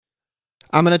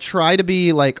I'm going to try to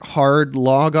be like hard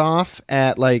log off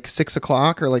at like 6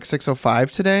 o'clock or like 6:05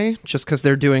 today, just because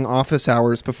they're doing office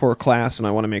hours before class and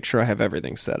I want to make sure I have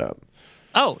everything set up.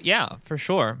 Oh, yeah, for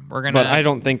sure. But I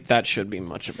don't think that should be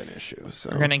much of an issue. So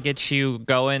we're going to get you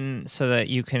going so that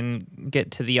you can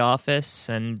get to the office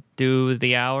and do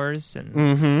the hours.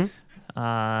 And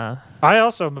I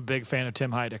also am a big fan of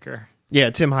Tim Heidecker. Yeah,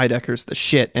 Tim Heidecker's the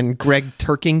shit. And Greg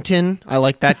Turkington, I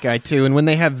like that guy too. And when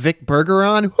they have Vic Berger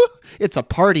on, whoo, it's a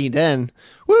party then.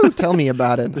 Woo, tell me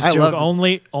about it. This joke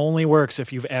only works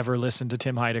if you've ever listened to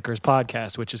Tim Heidecker's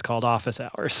podcast, which is called Office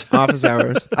Hours. Office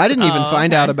Hours. I didn't even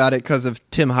find out about it because of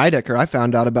Tim Heidecker. I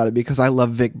found out about it because I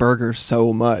love Vic Berger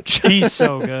so much. He's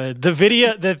so good. The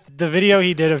video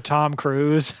he did of Tom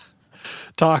Cruise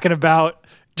talking about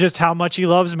just how much he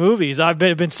loves movies. I've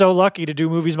been so lucky to do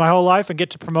movies my whole life and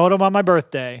get to promote them on my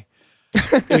birthday,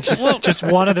 which is just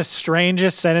one of the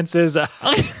strangest sentences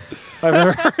I've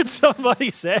ever heard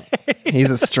somebody say. He's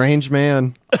a strange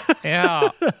man. Yeah.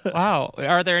 Wow.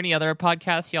 Are there any other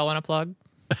podcasts y'all want to plug?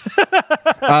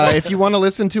 If you want to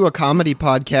listen to a comedy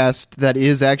podcast that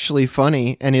is actually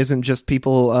funny and isn't just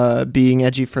people being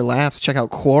edgy for laughs, check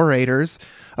out Quarators,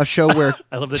 a show where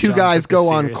two guys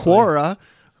go on Quora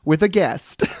with a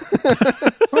guest.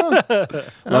 Love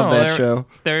that show.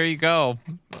 There you go.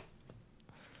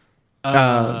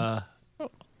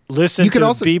 Listen to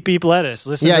also, Beep Beep Lettuce.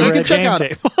 Listen to you can check out.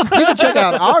 You can check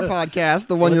out our podcast,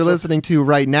 the one you're listening to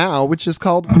right now, which is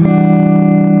called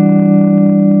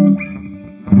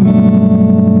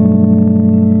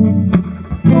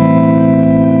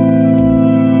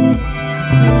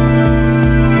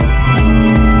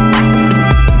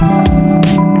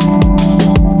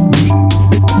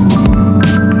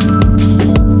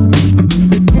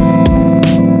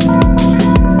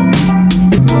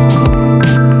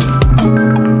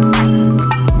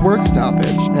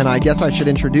I guess I should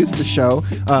introduce the show.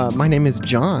 My name is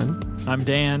John. I'm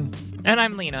Dan. And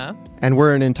I'm Lena. And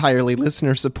we're an entirely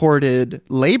listener-supported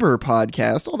labor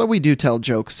podcast, although we do tell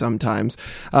jokes sometimes.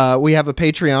 We have a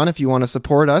Patreon if you want to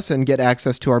support us and get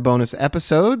access to our bonus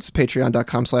episodes,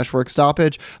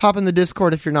 patreon.com/workstoppage. Hop in the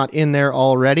Discord if you're not in there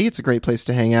already. It's a great place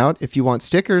to hang out. If you want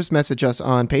stickers, message us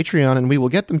on Patreon and we will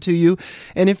get them to you.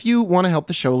 And if you want to help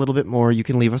the show a little bit more, you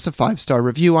can leave us a 5-star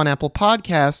review on Apple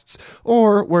Podcasts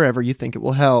or wherever you think it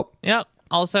will help. Yep.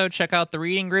 Also, check out the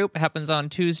reading group. It happens on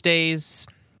Tuesdays,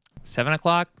 7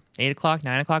 o'clock, 8 o'clock,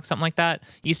 9 o'clock, something like that,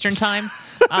 Eastern time.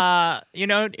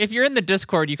 If you're in the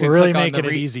Discord, you can We're really click on making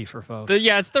it easy for folks.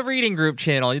 It's the reading group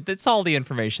channel. It's all the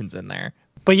information's in there.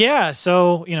 But yeah,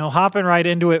 so, hopping right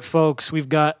into it, folks, we've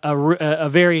got a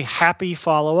very happy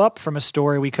follow-up from a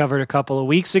story we covered a couple of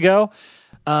weeks ago.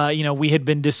 We had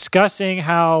been discussing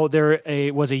how there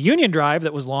was a union drive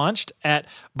that was launched at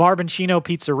Barboncino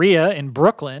Pizzeria in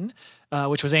Brooklyn,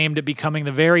 which was aimed at becoming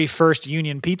the very first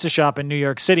union pizza shop in New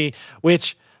York City,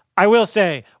 which I will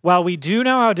say, while we do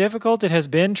know how difficult it has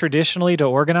been traditionally to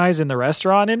organize in the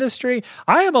restaurant industry,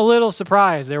 I am a little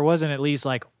surprised there wasn't at least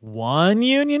like one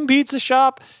union pizza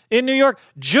shop in New York,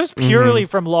 just purely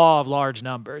from law of large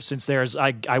numbers, since there's,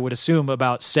 I would assume,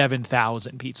 about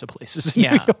 7,000 pizza places in New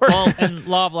York. Well, and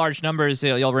law of large numbers,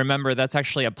 you'll remember that's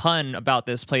actually a pun about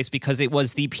this place because it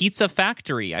was the pizza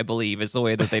factory, I believe, is the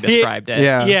way that they described it.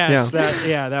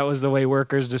 That was the way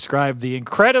workers described the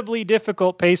incredibly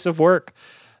difficult pace of work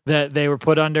that they were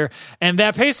put under. And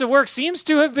that pace of work seems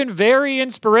to have been very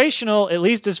inspirational, at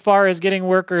least as far as getting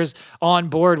workers on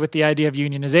board with the idea of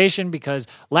unionization, because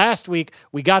last week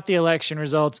we got the election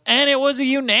results and it was a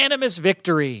unanimous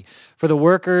victory for the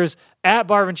workers at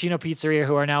Barboncino Pizzeria,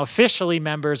 who are now officially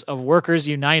members of Workers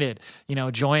United,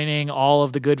 joining all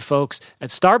of the good folks at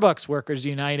Starbucks Workers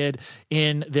United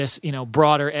in this,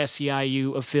 broader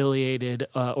SEIU affiliated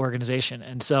organization.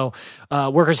 And so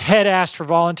workers had asked for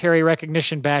voluntary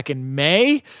recognition back in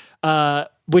May,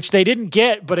 which they didn't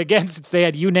get. But again, since they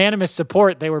had unanimous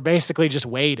support, they were basically just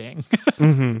waiting.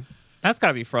 Mm-hmm. That's got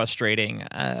to be frustrating.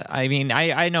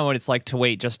 I know what it's like to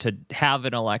wait just to have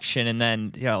an election and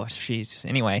then,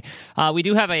 Anyway, we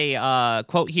do have a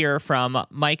quote here from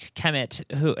Mike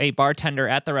Kemet, a bartender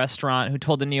at the restaurant, who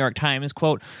told the New York Times,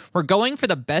 quote, "We're going for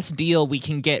the best deal we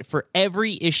can get for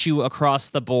every issue across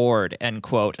the board," end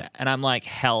quote. And I'm like,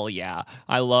 hell yeah.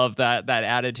 I love that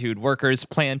attitude. Workers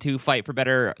plan to fight for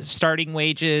better starting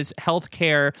wages, health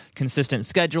care, consistent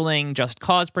scheduling, just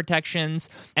cause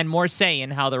protections, and more say in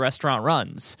how the restaurant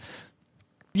runs.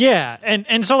 Yeah,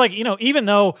 and so even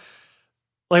though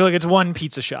it's one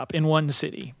pizza shop in one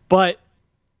city, but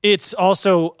it's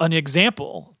also an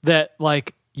example that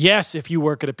yes, if you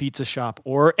work at a pizza shop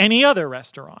or any other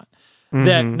restaurant,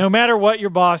 that no matter what your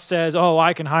boss says, oh,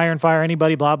 I can hire and fire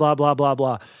anybody, blah blah blah blah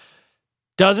blah,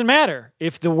 Doesn't matter.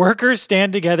 If the workers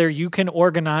stand together, you can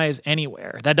organize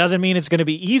anywhere. That doesn't mean it's going to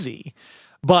be easy.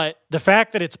 But the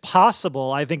fact that it's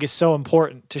possible, I think, is so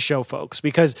important to show folks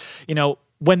because,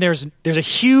 when there's a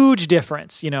huge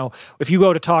difference, if you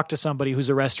go to talk to somebody who's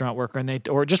a restaurant worker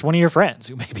or just one of your friends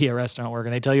who may be a restaurant worker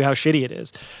and they tell you how shitty it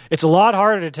is, it's a lot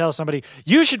harder to tell somebody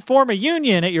you should form a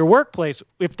union at your workplace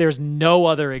if there's no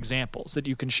other examples that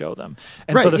you can show them.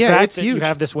 And so the fact that you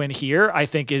have this win here, I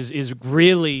think is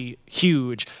really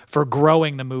huge for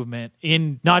growing the movement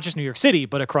in not just New York City,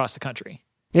 but across the country.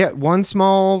 Yeah, one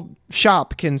small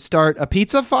shop can start a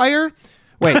pizza fire.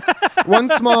 Wait, one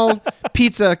small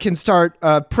pizza can start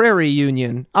a prairie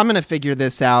union. I'm going to figure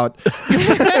this out.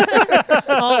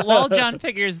 Well, while John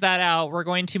figures that out, we're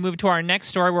going to move to our next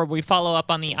story where we follow up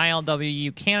on the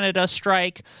ILWU Canada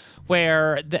strike,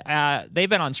 where they've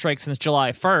been on strike since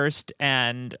July 1st,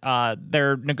 and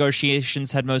their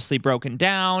negotiations had mostly broken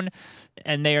down,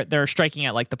 and they're striking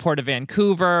at like the Port of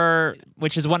Vancouver,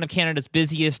 which is one of Canada's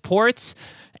busiest ports.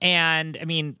 And I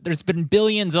mean, there's been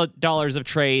billions of dollars of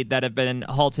trade that have been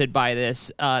halted by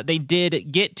this. They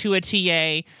did get to a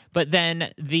TA, but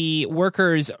then the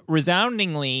workers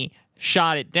resoundingly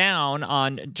shot it down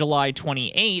on July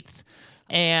 28th.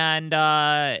 And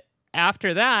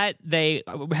after that, they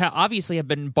obviously have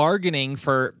been bargaining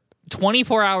for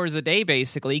 24 hours a day,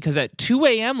 basically, because at 2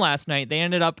 a.m. last night, they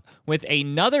ended up with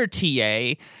another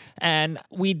TA, and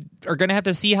we are going to have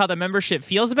to see how the membership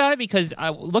feels about it, because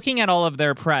looking at all of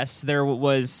their press, there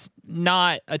was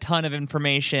not a ton of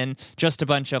information, just a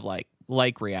bunch of like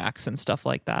reacts and stuff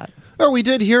like that. Oh, we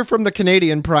did hear from the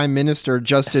Canadian Prime Minister,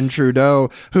 Justin Trudeau,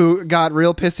 who got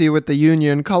real pissy with the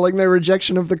union, calling their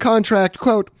rejection of the contract,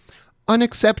 quote,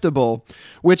 unacceptable,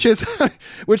 which is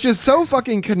so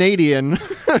fucking Canadian.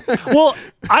 Well,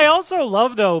 I also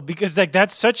love though, because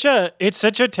that's such a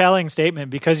telling statement,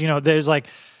 because there's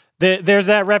there's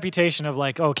that reputation of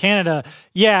oh, Canada,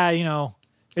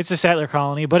 it's a settler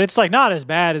colony, but it's not as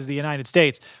bad as the United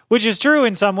States, which is true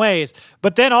in some ways.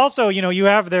 But then also, you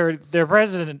have their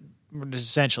president,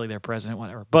 essentially their president,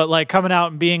 whatever, but coming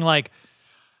out and being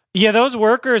yeah, those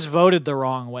workers voted the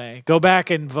wrong way. Go back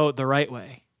and vote the right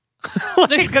way.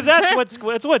 Because that's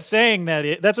what's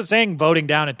saying voting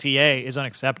down a TA is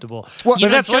unacceptable. Well,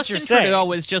 that's what Justin Trudeau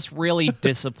was just really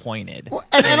disappointed. Well,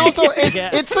 and also,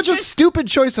 it's such a stupid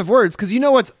choice of words, because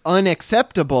what's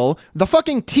unacceptable? The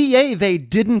fucking TA they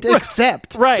didn't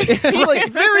accept. Right.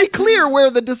 It's very clear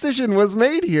where the decision was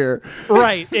made here.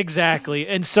 Right, exactly.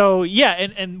 And so, yeah,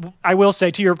 and I will say,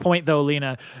 to your point, though,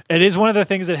 Lena, it is one of the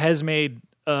things that has made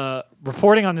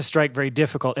reporting on the strike very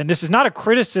difficult. And this is not a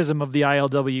criticism of the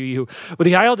ILWU, but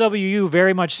the ILWU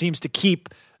very much seems to keep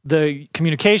the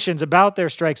communications about their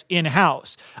strikes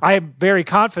in-house. I am very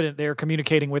confident they're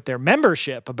communicating with their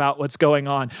membership about what's going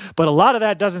on, but a lot of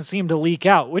that doesn't seem to leak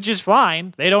out, which is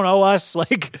fine. They don't owe us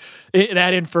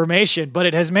that information, but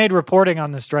it has made reporting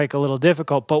on the strike a little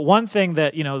difficult. But one thing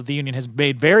that, the union has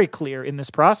made very clear in this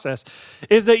process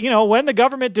is that, when the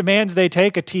government demands they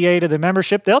take a TA to the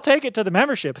membership, they'll take it to the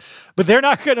membership, but they're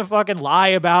not going to fucking lie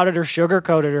about it or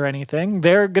sugarcoat it or anything.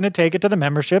 They're going to take it to the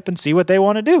membership and see what they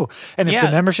want to do. And if the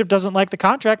membership doesn't like the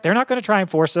contract, they're not going to try and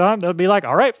force it on. They'll be like,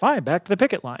 all right, fine, back to the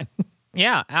picket line.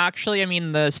 Yeah, actually, I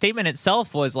mean, the statement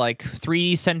itself was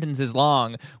 3 sentences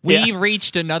long. We've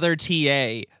reached another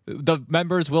TA. The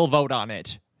members will vote on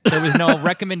it. There was no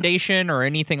recommendation or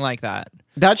anything like that.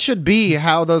 That should be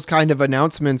how those kind of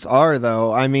announcements are,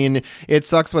 though. I mean, it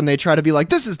sucks when they try to be like,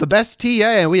 this is the best TA,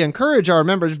 and we encourage our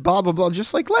members, blah, blah, blah.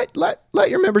 Just let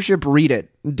your membership read it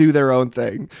and do their own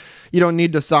thing. You don't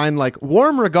need to sign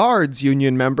warm regards,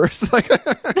 union members. Yeah,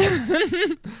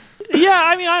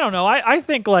 I mean, I don't know. I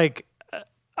think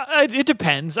it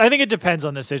depends. I think it depends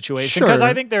on the situation, because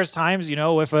I think there's times,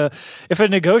 if a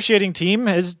negotiating team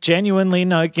has genuinely,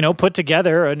 put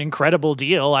together an incredible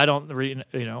deal, I don't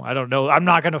know. I'm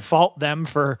not going to fault them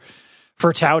for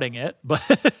touting it,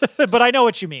 but I know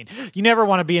what you mean. You never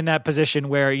want to be in that position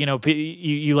where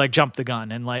you jump the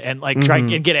gun and try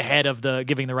and get ahead of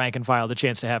giving the rank and file the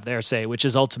chance to have their say, which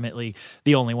is ultimately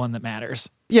the only one that matters.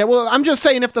 Yeah, well, I'm just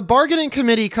saying, if the bargaining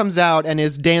committee comes out and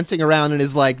is dancing around and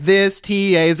is like, this TA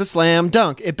is a slam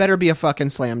dunk, it better be a fucking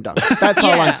slam dunk. That's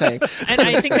all I'm saying. And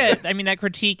I think that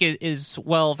critique is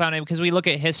well founded, because we look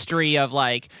at history of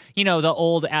the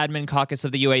old admin caucus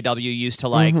of the UAW used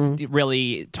to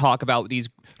really talk about these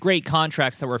great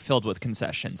contracts that were filled with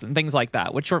concessions and things like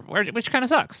that, which kind of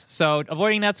sucks. So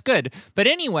avoiding that's good. But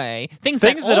anyway, things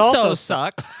that also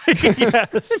suck.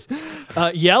 Yes.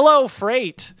 Yellow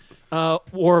Freight.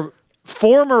 Or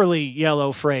formerly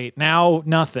Yellow Freight, now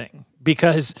nothing,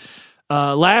 because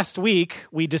Last week,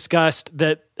 we discussed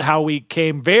how we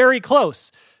came very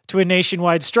close to a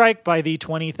nationwide strike by the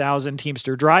 20,000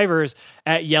 Teamster drivers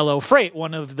at Yellow Freight,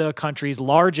 one of the country's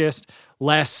largest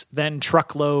less than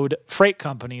truckload freight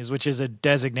companies, which is a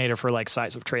designator for like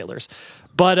size of trailers.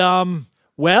 But,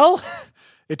 well,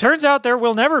 it turns out there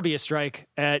will never be a strike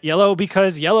at Yellow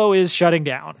because Yellow is shutting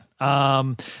down.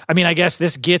 I guess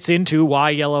this gets into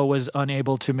why Yellow was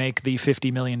unable to make the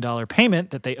 $50 million payment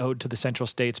that they owed to the Central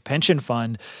States Pension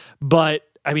Fund. But,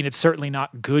 it's certainly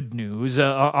not good news.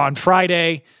 On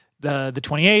Friday, the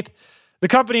 28th, the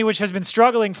company, which has been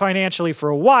struggling financially for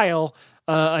a while,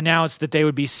 announced that they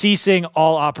would be ceasing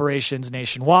all operations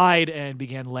nationwide and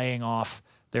began laying off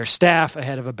their staff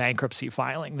ahead of a bankruptcy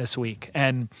filing this week.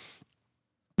 And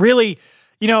really,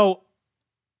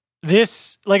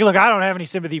 this, look, I don't have any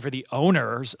sympathy for the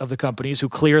owners of the companies who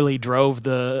clearly drove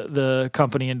the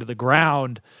company into the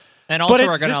ground. And also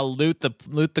are going to loot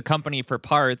the company for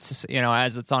parts,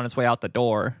 as it's on its way out the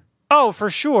door. Oh, for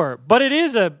sure. But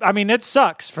it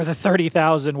sucks for the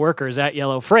 30,000 workers at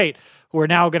Yellow Freight who are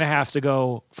now going to have to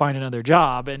go find another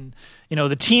job. And,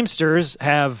 the Teamsters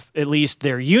have at least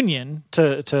their union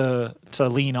to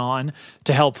lean on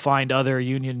to help find other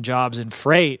union jobs in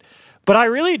freight. But I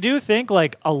really do think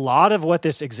a lot of what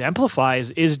this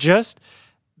exemplifies is just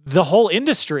the whole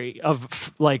industry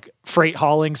of freight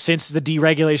hauling since the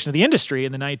deregulation of the industry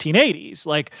in the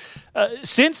 1980s.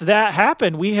 Since that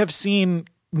happened, we have seen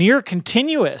near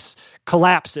continuous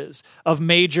collapses of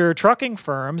major trucking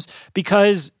firms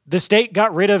because the state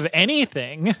got rid of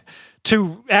anything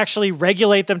to actually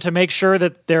regulate them to make sure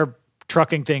that they're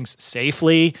trucking things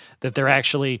safely, that they're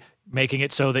actually making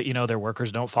it so that, their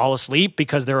workers don't fall asleep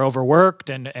because they're overworked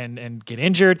and get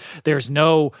injured. There's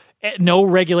no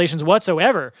regulations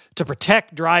whatsoever to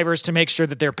protect drivers, to make sure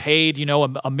that they're paid,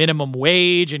 a minimum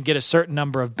wage and get a certain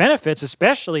number of benefits,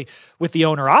 especially with the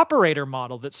owner-operator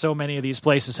model that so many of these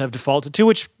places have defaulted to,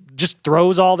 which just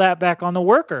throws all that back on the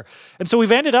worker. And so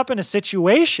we've ended up in a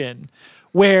situation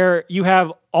where you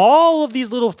have all of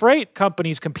these little freight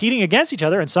companies competing against each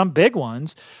other, and some big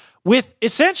ones, with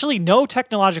essentially no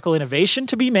technological innovation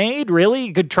to be made,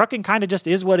 really. Good trucking kind of just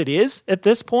is what it is at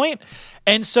this point.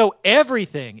 And so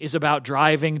everything is about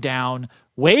driving down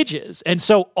wages. And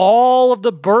so all of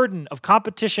the burden of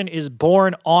competition is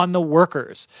borne on the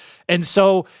workers. And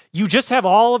so you just have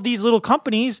all of these little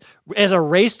companies as a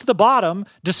race to the bottom,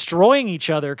 destroying each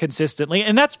other consistently.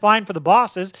 And that's fine for the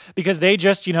bosses because they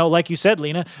just, like you said,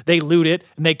 Lena, they loot it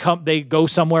and they go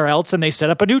somewhere else and they set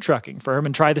up a new trucking firm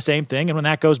and try the same thing. And when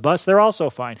that goes bust, they're also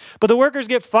fine. But the workers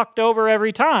get fucked over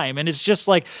every time. And it's just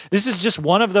this is just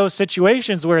one of those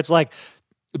situations where it's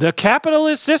the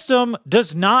capitalist system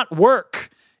does not work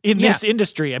in this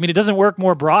industry. It doesn't work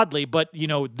more broadly, but,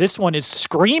 this one is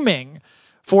screaming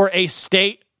for a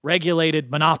state-regulated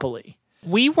monopoly.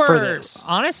 We were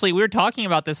talking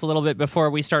about this a little bit before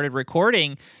we started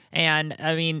recording. And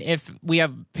if we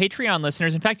have Patreon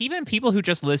listeners, in fact, even people who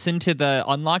just listened to the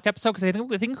Unlocked episode, because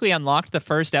I think we unlocked the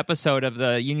first episode of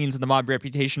the Unions and the Mob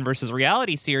Reputation versus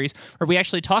Reality series, where we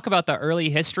actually talk about the early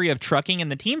history of trucking and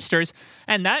the Teamsters.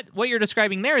 And that, what you're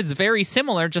describing there, is very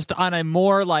similar, just on a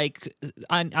more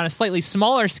on a slightly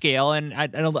smaller scale and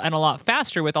a lot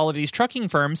faster, with all of these trucking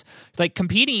firms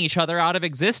competing each other out of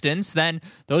existence. Then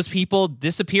those people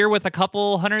disappear with a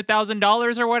couple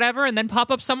 $100,000 or whatever, and then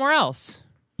pop up somewhere else.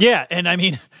 Yeah,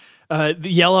 and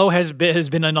Yellow has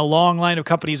been in a long line of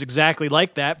companies exactly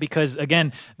like that because,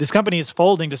 again, this company is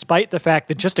folding despite the fact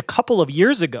that just a couple of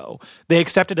years ago, they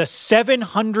accepted a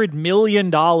 $700 million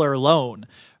loan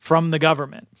from the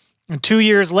government. And 2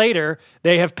 years later,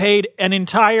 they have paid an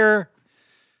entire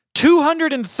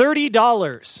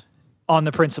 $230 on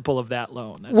the principal of that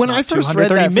loan. When I first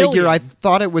read that figure, I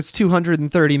thought it was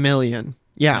 $230 million.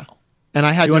 Yeah. No. And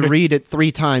I had to read it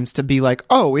 3 times to be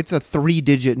oh, it's a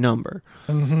 3-digit number.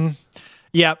 Mm-hmm.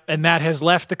 Yep, and that has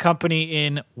left the company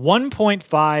in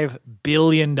 $1.5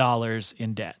 billion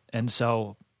in debt. And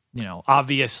so,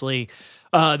 obviously,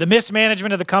 the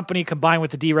mismanagement of the company combined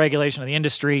with the deregulation of the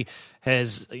industry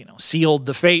has, sealed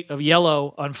the fate of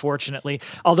Yellow, unfortunately.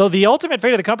 Although the ultimate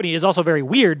fate of the company is also very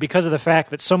weird because of the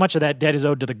fact that so much of that debt is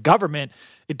owed to the government.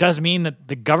 It does mean that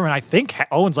the government, I think,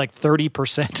 owns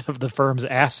 30% of the firm's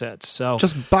assets. So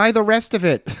just buy the rest of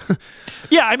it.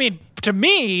 Yeah, to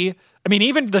me,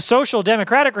 even the social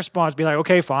democratic response be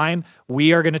okay, fine,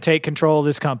 we are going to take control of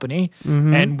this company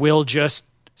and we'll just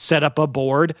set up a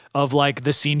board of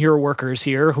the senior workers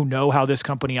here who know how this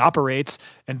company operates,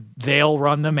 and they'll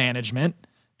run the management,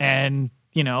 and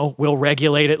we'll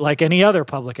regulate it like any other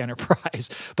public enterprise.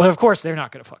 But of course, they're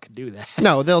not going to fucking do that.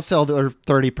 No, they'll sell their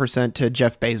 30% to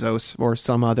Jeff Bezos or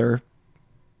some other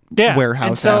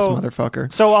warehouse ass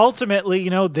motherfucker. So ultimately,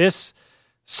 this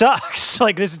sucks.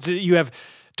 Like you have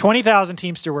 20,000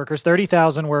 Teamster workers,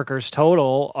 30,000 workers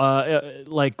total,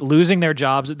 like losing their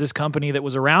jobs at this company that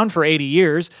was around for 80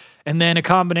 years, and then a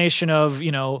combination of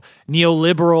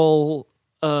neoliberal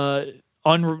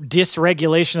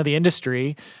dysregulation of the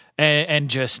industry and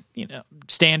just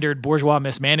standard bourgeois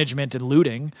mismanagement and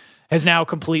looting has now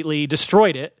completely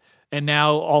destroyed it. And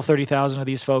now all 30,000 of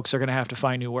these folks are going to have to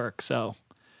find new work. So,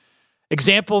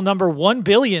 example number 1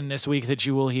 billion this week that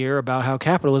you will hear about how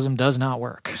capitalism does not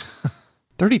work.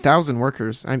 30,000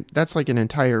 workers. That's like an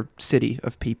entire city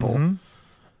of people.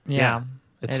 Mm-hmm. Yeah,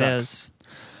 it is.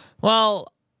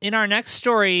 Well, in our next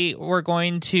story, we're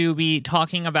going to be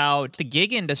talking about the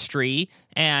gig industry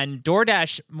and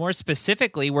DoorDash more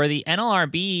specifically, where the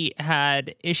NLRB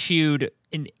had issued,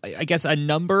 a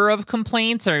number of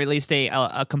complaints, or at least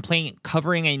a complaint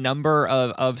covering a number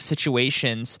of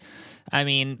situations. I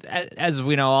mean, as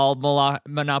we know, all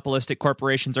monopolistic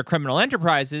corporations are criminal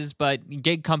enterprises, but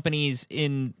gig companies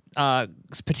in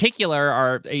particular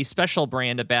are a special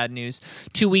brand of bad news.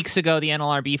 2 weeks ago, the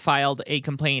NLRB filed a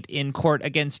complaint in court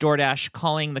against DoorDash,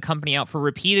 calling the company out for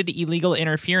repeated illegal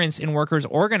interference in workers'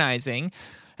 organizing.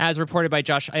 As reported by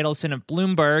Josh Idelson of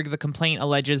Bloomberg, the complaint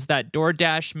alleges that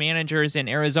DoorDash managers in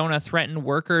Arizona threatened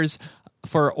workers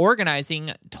for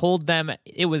organizing, told them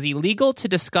it was illegal to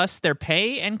discuss their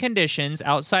pay and conditions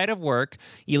outside of work,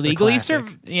 illegally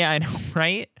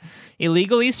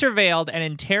illegally surveilled and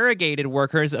interrogated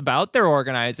workers about their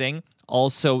organizing,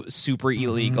 also super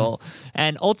illegal,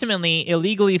 and ultimately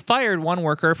illegally fired one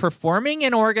worker for forming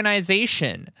an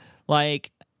organization. Like,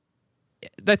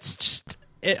 that's just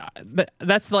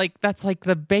that's like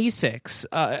the basics.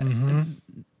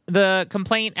 The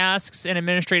complaint asks an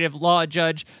administrative law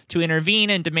judge to intervene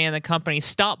and demand the company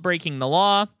stop breaking the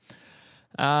law.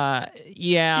 That's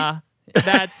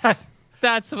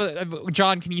what,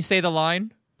 John, can you say the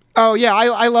line? Oh, yeah,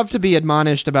 I love to be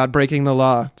admonished about breaking the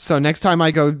law. So next time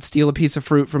I go steal a piece of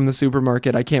fruit from the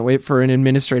supermarket, I can't wait for an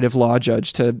administrative law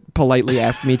judge to politely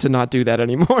ask me to not do that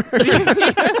anymore.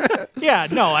 Yeah,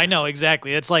 no, I know,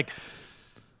 exactly. It's like...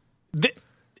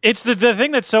 It's the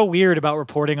thing that's so weird about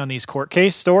reporting on these court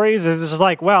case stories is it's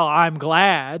like, well, I'm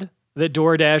glad that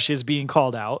DoorDash is being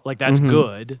called out. Like, that's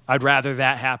good. I'd rather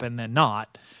that happen than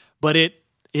not. But it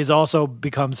is also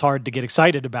becomes hard to get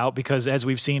excited about because, as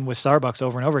we've seen with Starbucks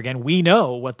over and over again, we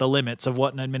know what the limits of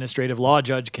what an administrative law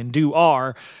judge can do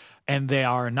are, and they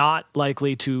are not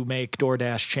likely to make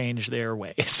DoorDash change their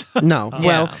ways. No.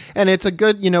 Well, and it's a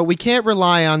good, we can't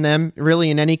rely on them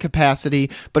really in any capacity,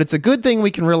 but it's a good thing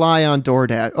we can rely on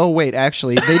DoorDash. Oh, wait,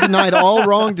 actually, they denied all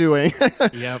wrongdoing,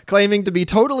 claiming to be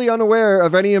totally unaware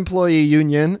of any employee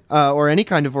union or any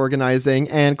kind of organizing,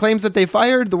 and claims that they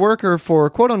fired the worker for,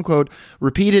 quote unquote,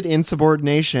 repeated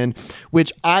insubordination,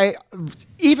 which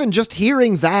even just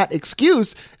hearing that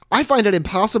excuse, I find it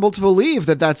impossible to believe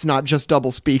that that's not just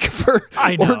double speak for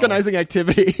organizing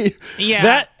activity.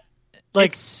 Yeah.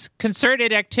 It's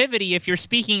concerted activity if you're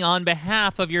speaking on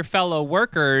behalf of your fellow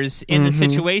workers in the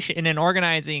situation, in an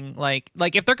organizing, like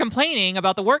if they're complaining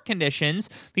about the work conditions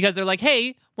because they're like,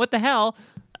 hey, what the hell?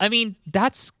 I mean,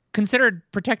 that's considered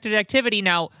protected activity.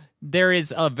 Now, there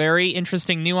is a very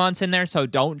interesting nuance in there, so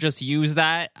don't just use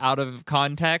that out of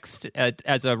context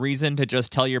as a reason to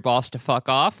just tell your boss to fuck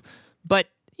off. But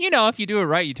if you do it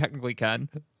right, you technically can.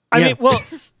 I mean, well,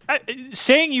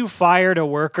 saying you fired a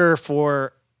worker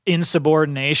for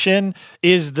insubordination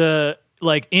is the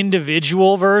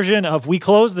individual version of we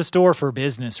closed the store for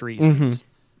business reasons.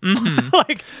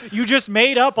 Like, you just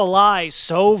made up a lie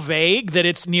so vague that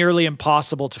it's nearly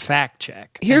impossible to fact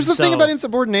check. Here's the thing about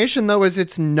insubordination, though, is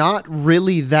it's not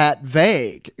really that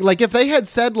vague. Like, if they had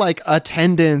said,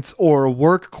 attendance or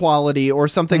work quality or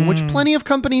something, which plenty of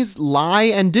companies lie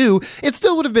and do, it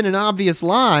still would have been an obvious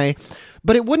lie.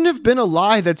 But it wouldn't have been a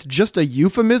lie that's just a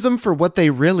euphemism for what they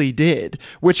really did,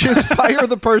 which is fire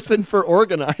the person for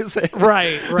organizing.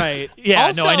 Right. Yeah,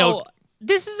 also, no, I know.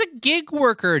 This is a gig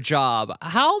worker job.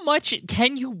 How much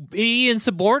can you be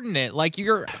insubordinate? Like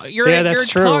you're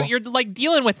true. You're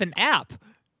dealing with an app.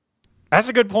 That's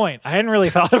a good point. I hadn't really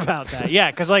thought about that.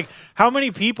 Yeah, because how many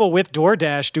people with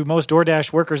DoorDash do most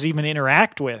DoorDash workers even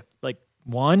interact with? Like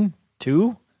 1,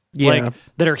 2? Yeah.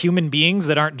 That are human beings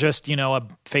that aren't just, a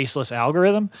faceless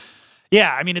algorithm.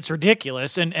 Yeah, I mean, it's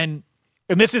ridiculous. And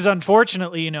this is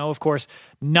unfortunately, of course,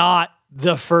 not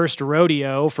the first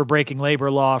rodeo for breaking labor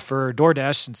law for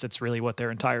DoorDash, since that's really what their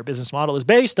entire business model is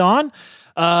based on.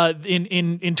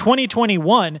 In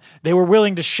 2021, they were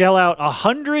willing to shell out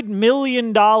 $100 million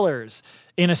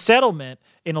in a settlement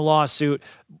in a lawsuit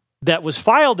that was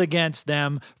filed against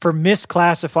them for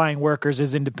misclassifying workers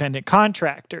as independent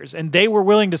contractors. And they were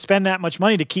willing to spend that much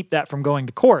money to keep that from going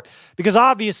to court. Because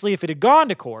obviously, if it had gone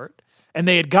to court and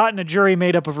they had gotten a jury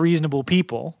made up of reasonable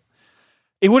people,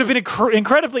 it would have been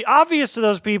incredibly obvious to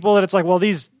those people that it's like, well,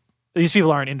 these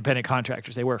people aren't independent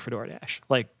contractors. They work for DoorDash.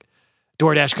 Like,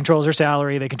 DoorDash controls their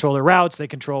salary. They control their routes. They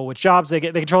control which jobs they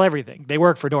get. They control everything. They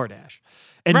work for DoorDash.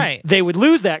 And they would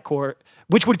lose that court,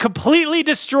 which would completely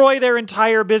destroy their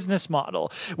entire business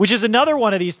model, which is another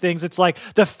one of these things. It's like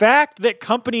the fact that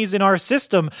companies in our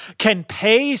system can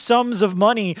pay sums of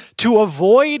money to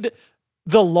avoid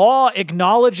the law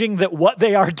acknowledging that what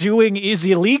they are doing is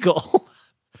illegal.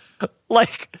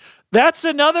 Like, that's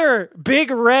another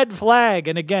big red flag.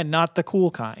 And again, not the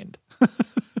cool kind.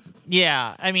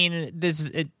 Yeah, I mean,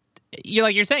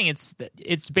 you're saying,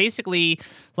 it's basically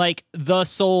like the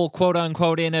sole quote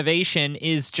unquote innovation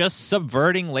is just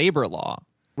subverting labor law.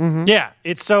 Mm-hmm. Yeah,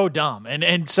 it's so dumb,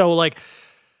 and so like,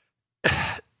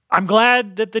 I'm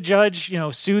glad that the judge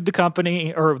sued the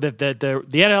company, or that the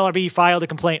NLRB filed a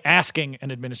complaint asking an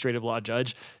administrative law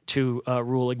judge to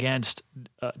rule against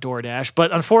DoorDash.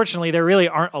 But unfortunately, there really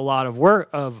aren't a lot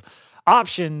of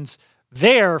options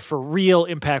there for real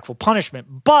impactful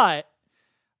punishment. But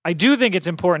I do think it's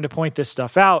important to point this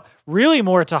stuff out, really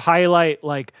more to highlight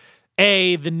like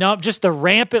just the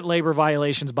rampant labor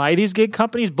violations by these gig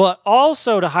companies, but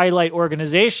also to highlight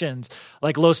organizations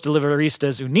like Los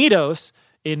Deliveristas Unidos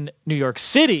in New York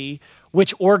City,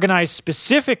 which organize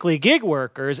specifically gig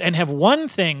workers and have won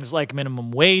things like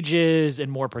minimum wages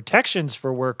and more protections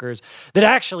for workers that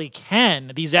actually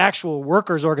these actual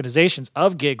workers' organizations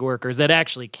of gig workers that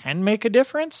actually can make a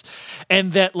difference.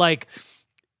 And that like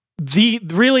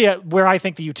where I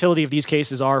think the utility of these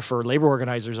cases are for labor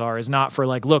organizers is not for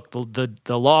like, look,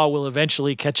 the law will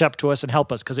eventually catch up to us and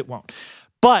help us, because it won't.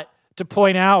 But to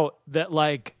point out that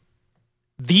like,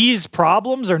 these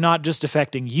problems are not just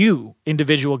affecting you,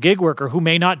 individual gig worker, who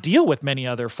may not deal with many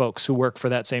other folks who work for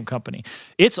that same company.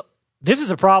 This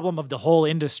is a problem of the whole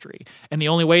industry. And the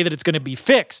only way that it's going to be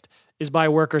fixed is by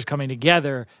workers coming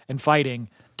together and fighting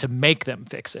to make them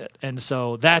fix it. And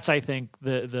so that's, I think,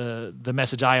 the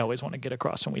message I always want to get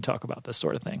across when we talk about this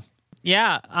sort of thing.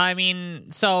 Yeah, I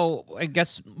mean, so I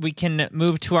guess we can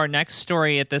move to our next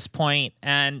story at this point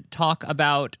and talk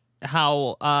about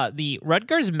how the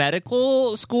Rutgers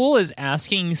Medical School is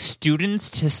asking students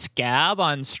to scab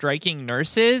on striking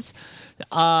nurses.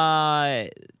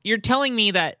 You're telling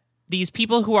me that these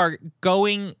people who are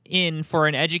going in for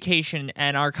an education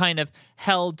and are kind of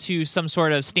held to some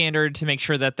sort of standard to make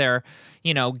sure that they're,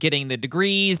 getting the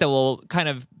degrees that will kind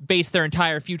of base their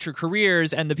entire future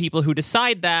careers, and the people who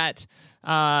decide that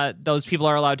those people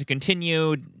are allowed to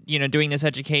continue doing this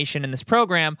education and this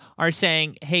program, are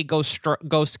saying, hey, go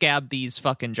scab these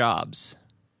fucking jobs.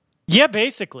 Yeah,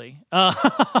 basically.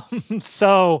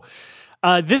 So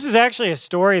this is actually a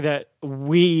story that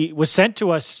was sent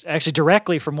to us actually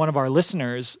directly from one of our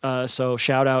listeners. So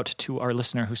shout out to our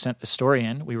listener who sent the story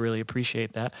in. We really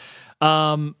appreciate that.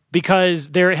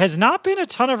 Because there has not been a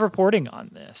ton of reporting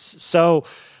on this. So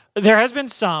there has been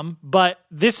some, but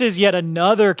this is yet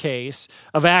another case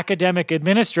of academic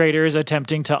administrators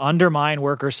attempting to undermine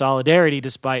worker solidarity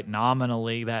despite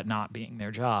nominally that not being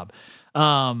their job.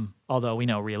 Although we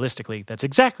know realistically that's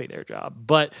exactly their job.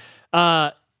 But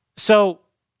so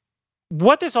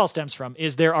what this all stems from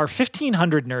is there are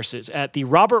 1,500 nurses at the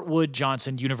Robert Wood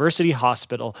Johnson University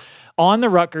Hospital on the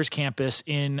Rutgers campus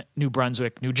in New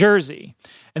Brunswick, New Jersey.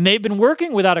 And they've been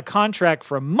working without a contract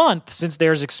for a month since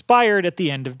theirs expired at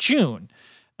the end of June.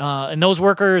 And those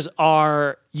workers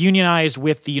are unionized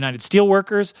with the United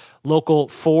Steelworkers, Local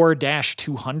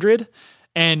 4-200.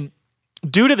 And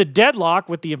due to the deadlock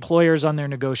with the employers on their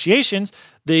negotiations,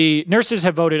 the nurses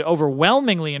have voted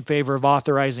overwhelmingly in favor of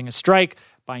authorizing a strike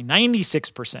by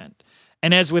 96%.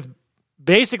 And as with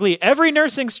basically every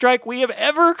nursing strike we have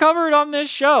ever covered on this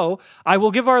show, I will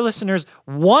give our listeners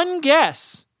one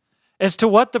guess as to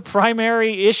what the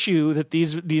primary issue that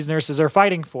these nurses are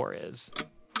fighting for is.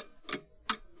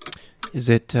 Is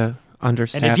it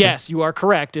understaffing? And yes, you are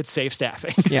correct. It's safe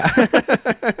staffing. Yeah.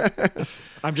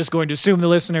 I'm just going to assume the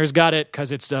listeners got it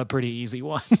because it's a pretty easy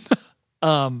one.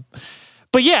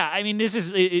 But yeah, I mean, this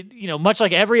is much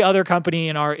like every other company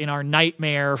in our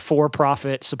nightmare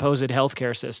for-profit supposed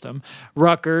healthcare system,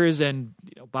 Rutgers and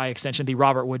by extension the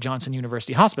Robert Wood Johnson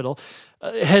University Hospital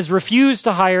has refused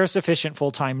to hire sufficient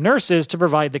full-time nurses to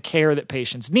provide the care that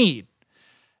patients need.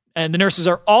 And the nurses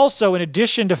are also, in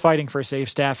addition to fighting for safe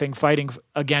staffing, fighting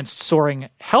against soaring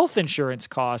health insurance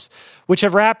costs, which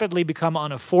have rapidly become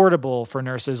unaffordable for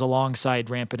nurses alongside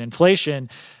rampant inflation,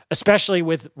 especially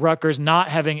with Rutgers not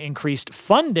having increased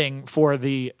funding for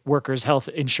the workers' health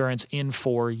insurance in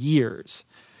 4 years.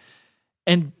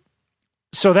 And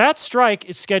so that strike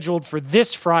is scheduled for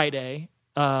this Friday,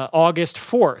 August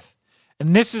 4th.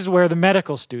 And this is where the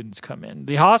medical students come in.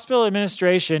 The hospital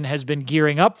administration has been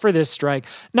gearing up for this strike,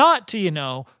 not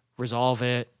to, resolve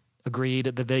it, agreed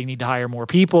that they need to hire more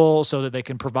people so that they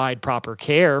can provide proper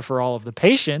care for all of the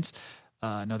patients.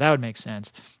 No, that would make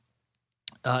sense.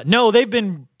 No, they've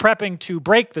been prepping to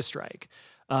break the strike.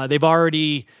 They've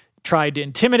already tried to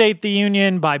intimidate the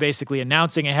union by basically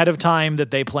announcing ahead of time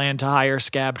that they plan to hire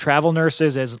scab travel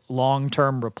nurses as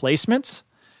long-term replacements.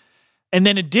 And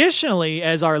then additionally,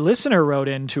 as our listener wrote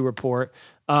in to report,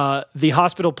 the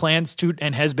hospital plans to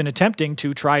and has been attempting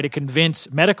to try to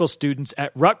convince medical students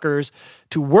at Rutgers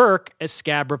to work as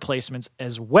scab replacements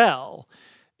as well,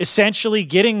 essentially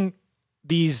getting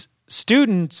these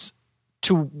students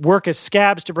to work as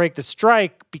scabs to break the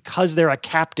strike because they're a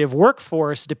captive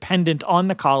workforce dependent on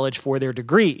the college for their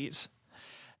degrees.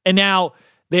 And now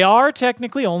they are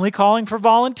technically only calling for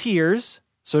volunteers,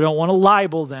 so don't want to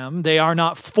libel them. They are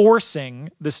not forcing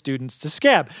the students to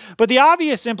scab. But the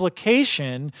obvious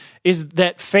implication is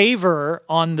that favor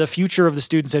on the future of the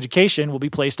student's education will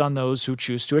be placed on those who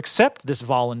choose to accept this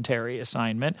voluntary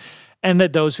assignment, and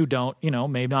that those who don't,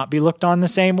 may not be looked on the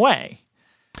same way.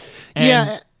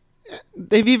 And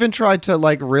they've even tried to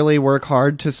really work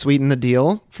hard to sweeten the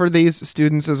deal for these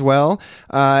students as well.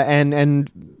 And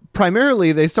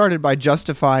primarily, they started by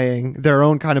justifying their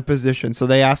own kind of position. So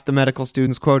they asked the medical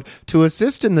students, quote, to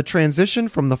assist in the transition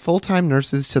from the full-time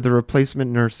nurses to the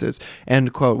replacement nurses,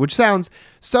 end quote, which sounds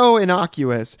so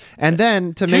innocuous. And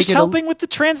then to make just helping with the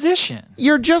transition.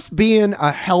 You're just being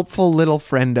a helpful little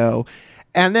friendo.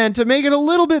 And then to make it a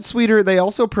little bit sweeter, they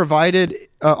also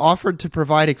offered to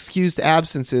provide excused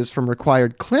absences from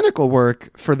required clinical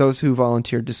work for those who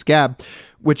volunteered to scab,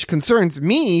 which concerns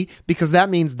me because that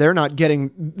means they're not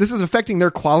this is affecting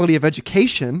their quality of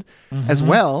education as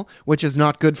well, which is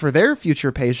not good for their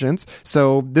future patients.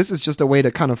 So this is just a way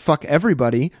to kind of fuck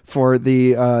everybody for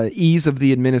the ease of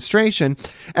the administration.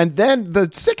 And then the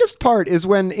sickest part is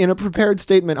when, in a prepared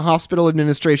statement, hospital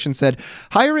administration said,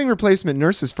 hiring replacement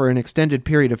nurses for an extended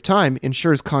period of time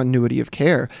ensures continuity of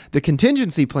care. The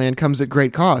contingency plan comes at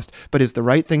great cost, but is the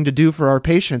right thing to do for our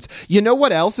patients. You know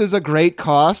what else is a great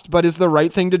cost, but is the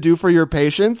right thing to do for your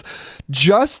patients?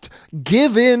 Just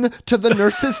give in to the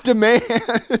nurses'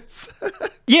 demands.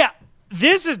 Yeah,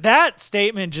 that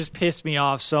statement just pissed me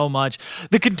off so much.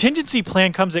 The contingency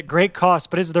plan comes at great cost,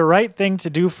 but is the right thing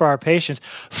to do for our patients.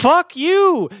 Fuck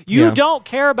you. You don't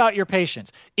care about your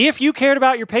patients. If you cared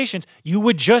about your patients, you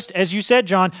would just, as you said,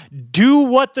 John, do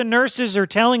what the nurses are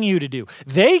telling you to do.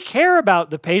 They care about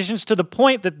the patients to the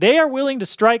point that they are willing to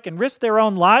strike and risk their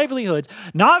own livelihoods,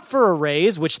 not for a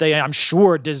raise, which they, I'm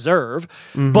sure, deserve,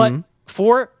 but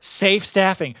for safe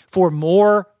staffing, for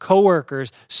more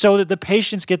coworkers, so that the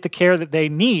patients get the care that they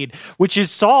need, which is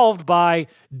solved by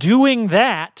doing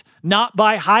that, not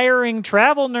by hiring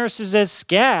travel nurses as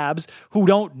scabs who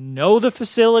don't know the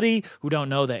facility, who don't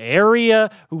know the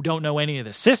area, who don't know any of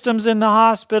the systems in the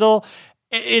hospital.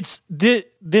 It's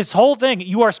this whole thing.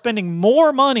 You are spending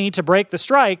more money to break the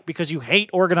strike because you hate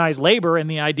organized labor and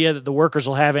the idea that the workers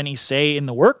will have any say in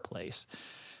the workplace,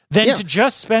 than to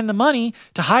just spend the money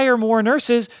to hire more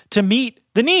nurses to meet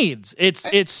the needs.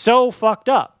 It's so fucked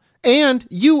up. And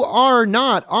you are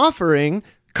not offering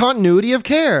continuity of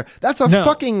care. That's a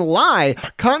fucking lie.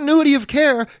 Continuity of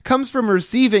care comes from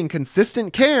receiving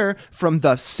consistent care from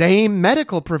the same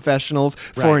medical professionals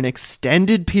for an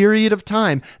extended period of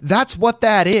time. That's what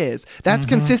that is. That's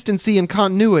consistency and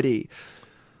continuity.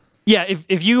 Yeah,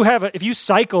 if you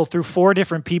cycle through 4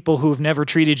 different people who have never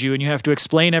treated you and you have to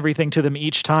explain everything to them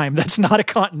each time, that's not a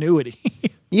continuity.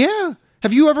 Yeah.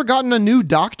 Have you ever gotten a new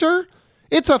doctor?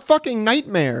 It's a fucking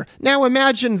nightmare. Now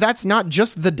imagine that's not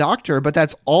just the doctor, but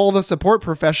that's all the support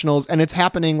professionals, and it's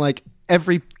happening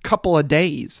every couple of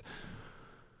days.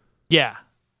 Yeah.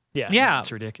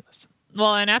 It's ridiculous.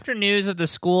 Well, and after news of the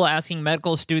school asking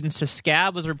medical students to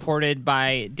scab was reported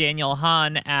by Daniel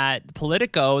Hahn at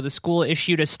Politico, the school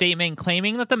issued a statement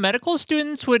claiming that the medical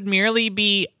students would merely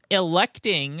be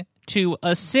electing to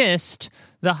assist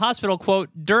the hospital, quote,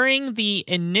 during the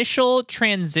initial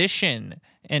transition,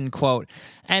 end quote,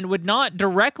 and would not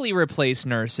directly replace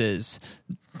nurses.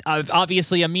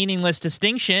 Obviously a meaningless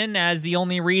distinction, as the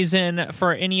only reason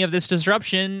for any of this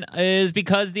disruption is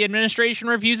because the administration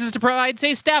refuses to provide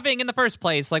safe staffing in the first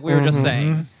place, like we were just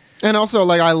saying. And also,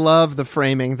 like, I love the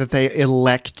framing that they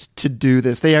elect to do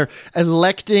this. They are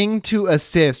electing to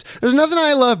assist. There's nothing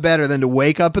I love better than to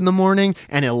wake up in the morning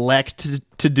and elect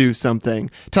to do something.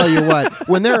 Tell you what,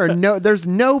 when there's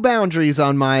no boundaries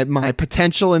on my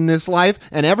potential in this life,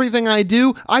 and everything I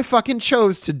do, I fucking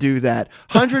chose to do that.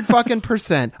 100 fucking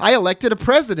 %. I elected a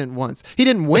president once. He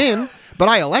didn't win, but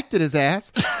I elected his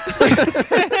ass.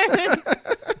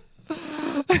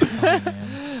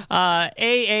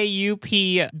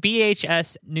 AAUP,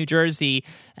 BHS New Jersey,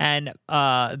 and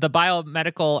the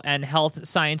Biomedical and Health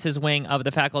Sciences Wing of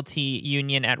the Faculty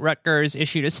Union at Rutgers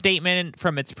issued a statement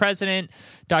from its president,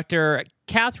 Dr.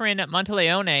 Catherine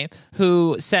Monteleone,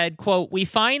 who said, quote, "We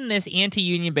find this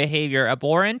anti-union behavior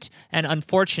abhorrent and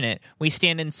unfortunate. We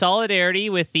stand in solidarity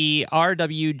with the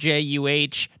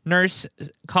RWJUH nurse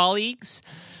colleagues.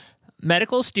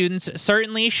 Medical students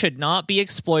certainly should not be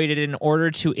exploited in order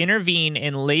to intervene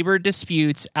in labor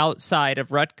disputes outside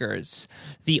of Rutgers.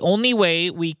 The only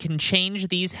way we can change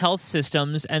these health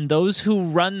systems and those who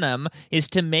run them is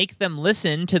to make them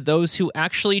listen to those who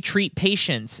actually treat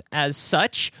patients. As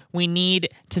such, we need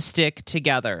to stick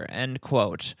together," end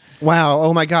quote. Wow.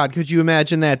 Oh my God. Could you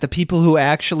imagine that? The people who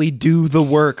actually do the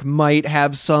work might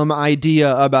have some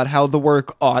idea about how the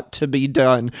work ought to be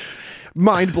done.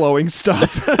 Mind-blowing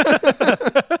stuff.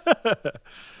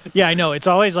 Yeah, I know. It's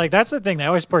always like, that's the thing. They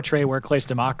always portray workplace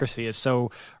democracy as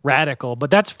so radical, but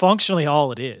that's functionally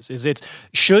all it is. It's,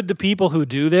 should the people who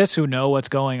do this, who know what's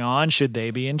going on, should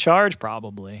they be in charge?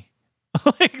 Probably.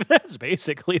 Like, that's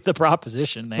basically the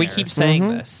proposition there. We keep saying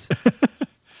this.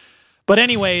 But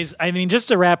anyways, I mean, just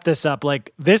to wrap this up,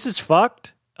 like, this is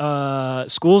fucked.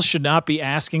 Schools should not be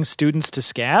asking students to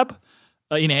scab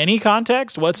in any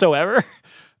context whatsoever.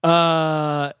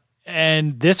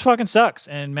 And this fucking sucks.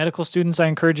 And medical students, I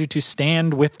encourage you to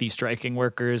stand with the striking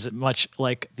workers, much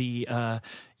like the,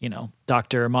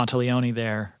 Dr. Monteleone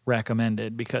there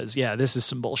recommended, because, yeah, this is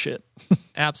some bullshit.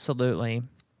 Absolutely.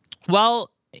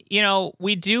 Well,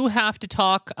 we do have to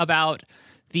talk about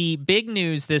the big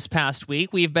news this past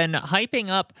week. We've been hyping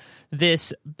up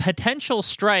this potential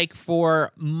strike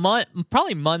for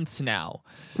probably months now.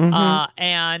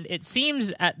 And it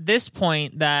seems at this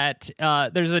point that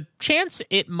there's a chance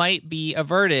it might be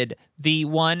averted, the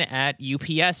one at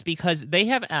UPS, because they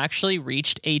have actually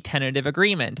reached a tentative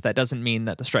agreement. That doesn't mean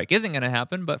that the strike isn't going to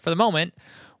happen, but for the moment,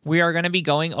 we are going to be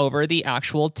going over the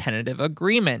actual tentative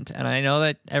agreement. And I know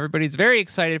that everybody's very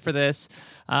excited for this,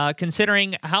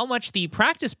 considering how much the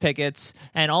practice pickets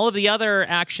and all of the other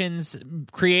actions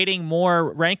creating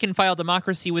more rank-and-file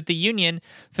democracy with the union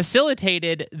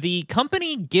facilitated the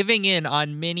company giving in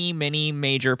on many, many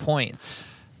major points.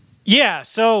 Yeah,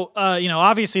 so,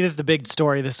 obviously this is the big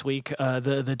story this week.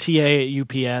 The TA at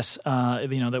UPS,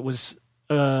 that was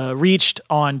reached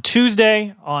on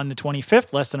Tuesday on the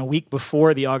 25th, less than a week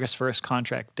before the August 1st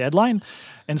contract deadline.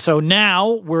 And so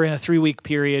now we're in a 3-week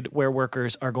period where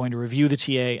workers are going to review the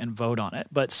TA and vote on it.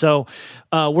 But so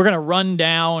we're going to run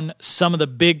down some of the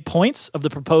big points of the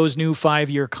proposed new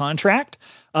 5-year contract.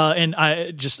 And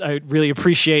I really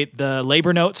appreciate the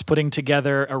Labor Notes putting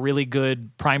together a really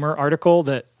good primer article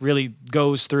that really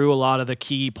goes through a lot of the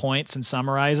key points and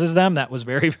summarizes them. That was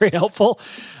very, very helpful.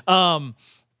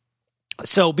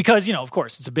 So because, of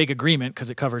course, it's a big agreement because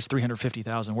it covers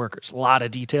 350,000 workers. A lot of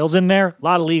details in there, a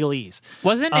lot of legalese.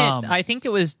 Wasn't it? I think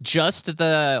it was just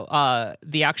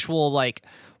the actual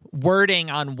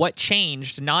wording on what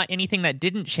changed, not anything that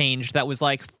didn't change. That was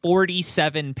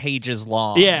 47 pages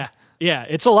long. Yeah,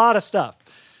 it's a lot of stuff.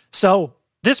 So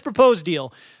this proposed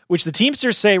deal, which the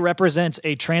Teamsters say represents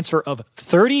a transfer of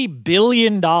 $30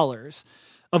 billion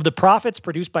of the profits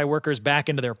produced by workers back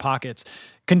into their pockets,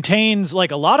 contains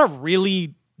a lot of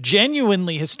really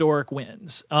genuinely historic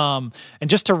wins. And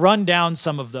just to run down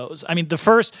some of those. I mean,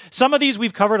 some of these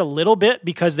we've covered a little bit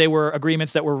because they were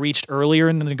agreements that were reached earlier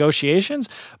in the negotiations,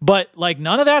 but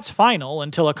none of that's final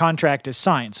until a contract is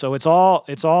signed. So it's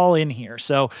all in here.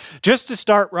 So just to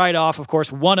start right off, of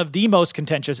course, one of the most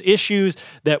contentious issues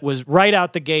that was right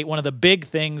out the gate, one of the big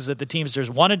things that the Teamsters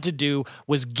wanted to do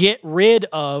was get rid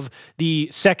of the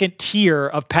second tier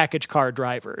of package car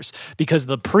drivers, because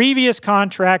the previous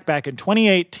contract back in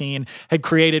 2018 had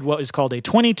created what is called a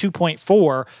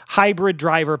 22.4 hybrid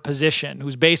driver position,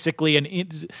 who's basically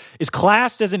is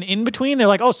classed as an in-between. They're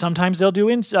like, oh, sometimes they'll do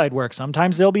inside work,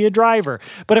 sometimes they'll be a driver.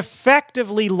 But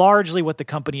effectively, largely what the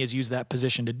company has used that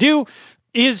position to do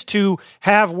is to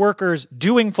have workers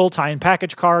doing full-time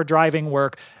package car driving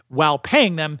work while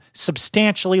paying them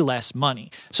substantially less money.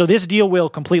 So this deal will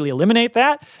completely eliminate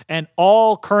that, and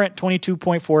all current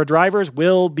 22.4 drivers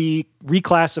will be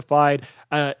reclassified,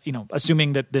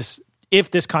 assuming that this if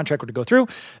this contract were to go through,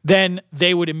 then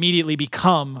they would immediately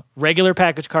become regular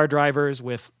package car drivers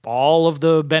with all of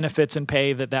the benefits and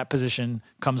pay that position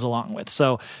comes along with.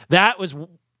 So that was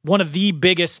one of the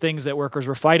biggest things that workers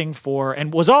were fighting for,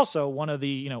 and was also one of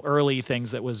the early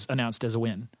things that was announced as a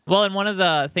win. Well, and one of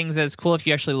the things that's cool, if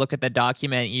you actually look at the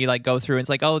document, you like go through and it's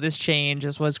like, oh, this change,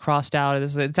 this was crossed out.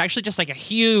 It's actually just like a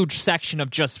huge section of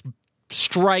just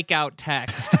strikeout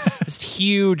text. Just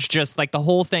huge, just like the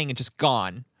whole thing is just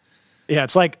gone. Yeah,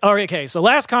 it's like, all right, okay, so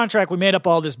last contract we made up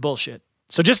all this bullshit.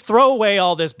 So just throw away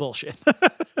all this bullshit.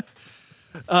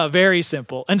 Very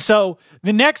simple. And so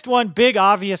the next one, big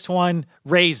obvious one,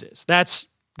 raises. That's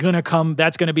going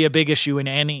to be a big issue in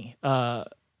any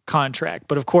contract.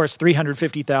 But of course,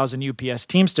 350,000 UPS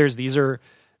Teamsters,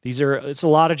 it's a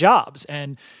lot of jobs.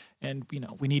 And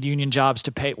we need union jobs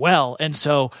to pay well. And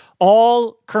so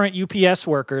all current UPS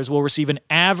workers will receive an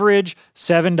average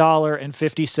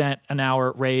 $7.50 an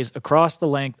hour raise across the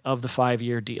length of the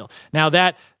 5-year deal. Now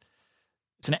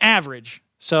it's an average.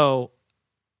 So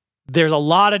there's a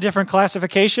lot of different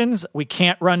classifications. We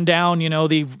can't run down,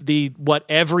 the what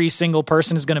every single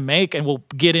person is going to make, and we'll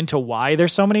get into why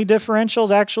there's so many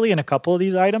differentials actually in a couple of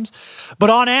these items. But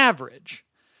on average,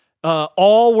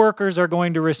 all workers are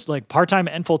going to like part-time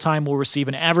and full-time will receive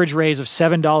an average raise of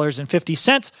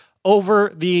 $7.50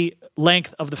 over the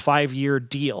length of the 5-year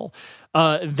deal.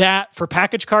 That for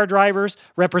package car drivers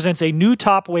represents a new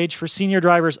top wage for senior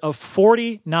drivers of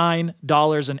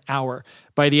 $49 an hour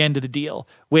by the end of the deal,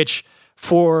 which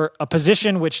for a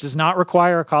position which does not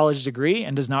require a college degree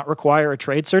and does not require a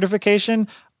trade certification,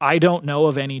 I don't know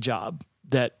of any job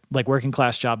that like working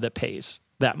class job that pays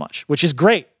that much, which is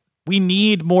great. We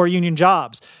need more union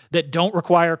jobs that don't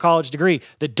require a college degree,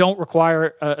 that don't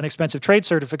require an expensive trade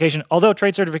certification, although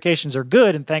trade certifications are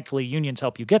good and thankfully unions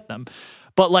help you get them.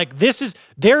 But like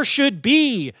there should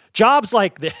be jobs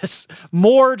like this,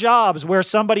 more jobs where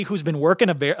somebody who's been working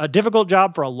a difficult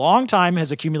job for a long time,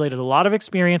 has accumulated a lot of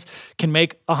experience, can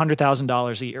make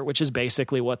 $100,000 a year, which is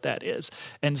basically what that is.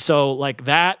 And so like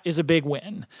that is a big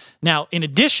win. Now, in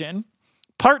addition,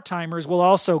 part-timers will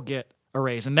also get a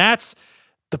raise, and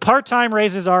the part-time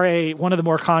raises are one of the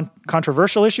more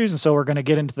controversial issues, and so we're going to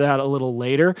get into that a little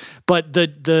later. But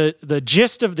the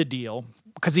gist of the deal,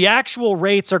 because the actual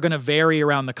rates are going to vary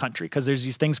around the country, because there's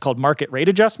these things called market rate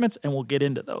adjustments, and we'll get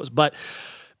into those. But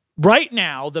right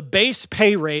now, the base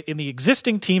pay rate in the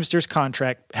existing Teamsters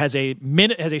contract has a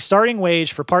starting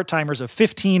wage for part-timers of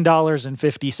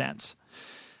 $15.50.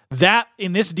 That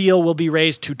in this deal will be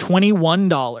raised to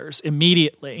 $21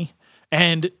 immediately,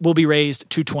 and will be raised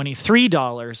to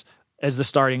 $23 as the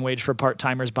starting wage for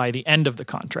part-timers by the end of the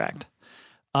contract.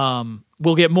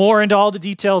 We'll get more into all the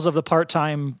details of the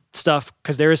part-time stuff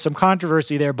because there is some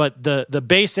controversy there, but the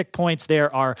basic points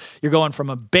there are you're going from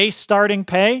a base starting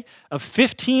pay of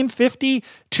 $15.50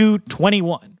 to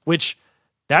 $21, which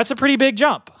that's a pretty big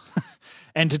jump,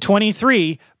 and to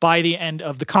 $23 by the end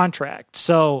of the contract.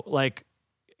 So like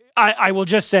I will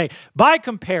just say, by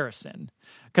comparison,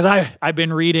 because I've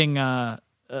been reading a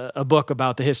book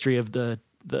about the history of the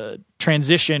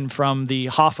transition from the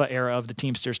Hoffa era of the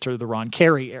Teamsters to the Ron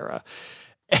Carey era.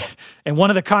 And one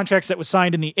of the contracts that was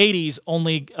signed in the 80s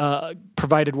only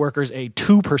provided workers a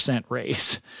 2%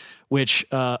 raise, which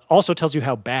also tells you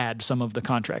how bad some of the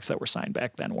contracts that were signed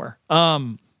back then were.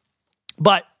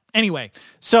 But anyway,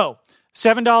 so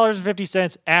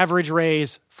 $7.50 average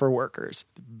raise for workers.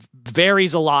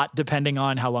 Varies a lot depending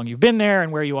on how long you've been there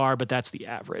and where you are, but that's the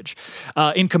average.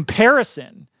 In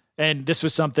comparison, and this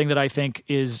was something that I think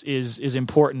is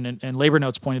important, and Labor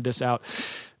Notes pointed this out,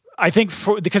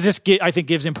 because this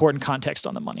gives important context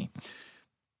on the money.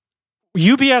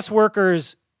 UPS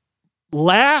workers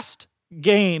last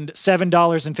gained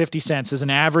 $7.50 as an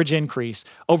average increase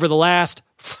over the last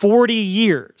 40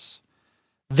 years.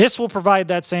 This will provide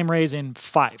that same raise in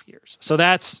 5 years. So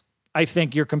that's, I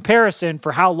think, your comparison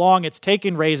for how long it's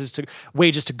taken wages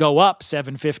to go up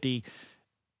 $7.50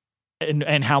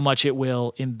 and how much it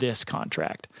will in this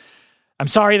contract. I'm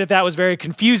sorry that was very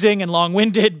confusing and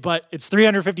long-winded, but it's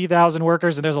 350,000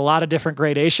 workers and there's a lot of different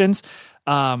gradations.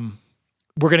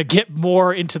 We're going to get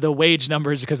more into the wage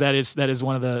numbers because that is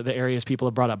one of the areas people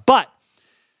have brought up. But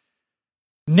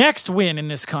next win in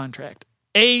this contract,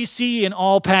 AC in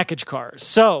all package cars.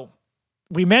 So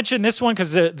we mentioned this one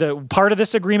because the part of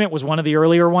this agreement was one of the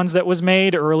earlier ones that was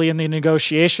made early in the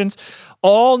negotiations.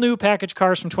 All new package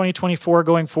cars from 2024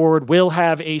 going forward will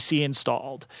have AC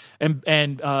installed.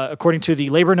 And according to the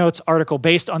Labor Notes article,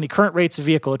 based on the current rates of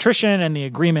vehicle attrition and the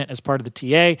agreement as part of the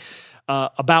TA,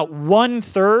 about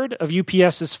 1/3 of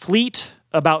UPS's fleet,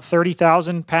 about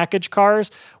 30,000 package cars,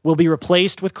 will be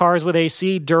replaced with cars with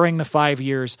AC during the 5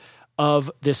 years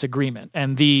of this agreement.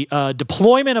 And the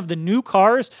deployment of the new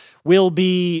cars will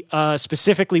be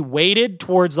specifically weighted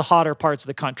towards the hotter parts of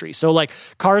the country. So like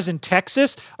cars in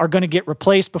Texas are going to get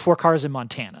replaced before cars in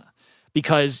Montana,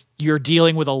 because you're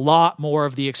dealing with a lot more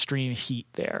of the extreme heat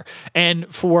there.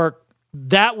 And for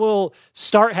that will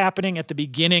start happening at the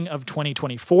beginning of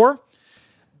 2024.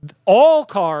 All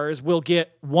cars will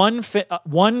get one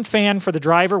fan for the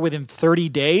driver within 30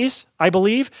 days, I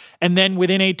believe. And then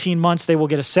within 18 months, they will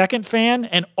get a second fan.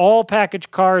 And all package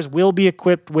cars will be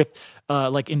equipped with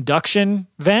like induction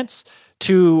vents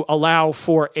to allow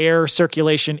for air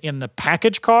circulation in the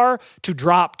package car to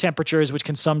drop temperatures, which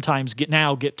can sometimes get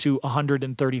to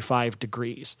 135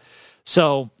 degrees.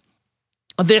 So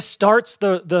this starts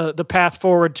the path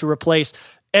forward to replace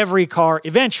every car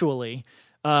eventually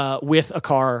with a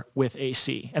car with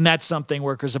AC. And that's something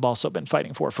workers have also been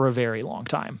fighting for a very long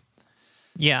time.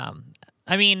 Yeah.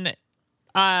 I mean,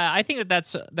 I think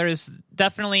there's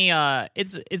definitely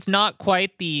it's not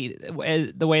quite the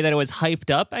way that it was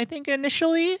hyped up, I think,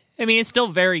 initially. I mean, it's still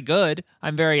very good.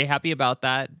 I'm very happy about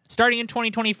that. Starting in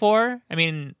 2024, I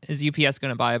mean, is UPS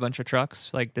going to buy a bunch of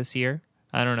trucks like this year?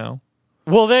 I don't know.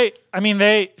 Well, they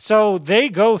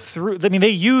go through, I mean, they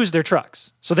use their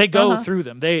trucks. So they go through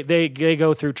them. They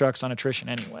go through trucks on attrition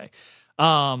anyway.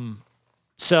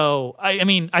 So, I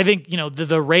mean, I think,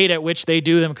 the rate at which they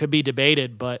do them could be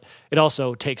debated, but it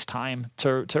also takes time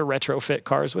to retrofit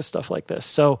cars with stuff like this.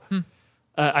 So,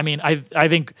 I mean, I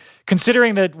think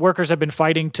considering that workers have been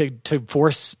fighting to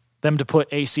force them to put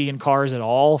AC in cars at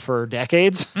all for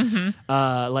decades,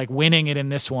 like winning it in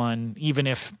this one, even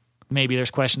if maybe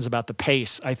there's questions about the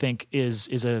pace, I think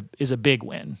is a big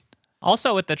win.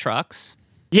 Also with the trucks.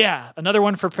 Yeah, another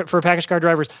one for package car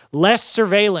drivers. Less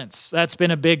surveillance. That's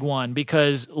been a big one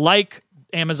because, like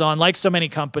Amazon, like so many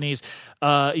companies,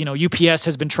 UPS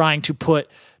has been trying to put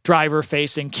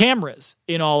driver-facing cameras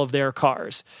in all of their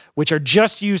cars, which are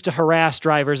just used to harass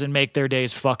drivers and make their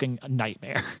days fucking a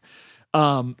nightmare.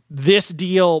 This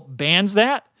deal bans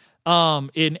that.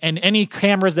 And any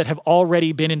cameras that have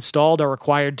already been installed are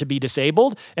required to be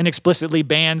disabled, and explicitly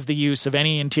bans the use of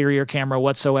any interior camera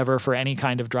whatsoever for any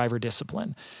kind of driver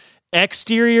discipline.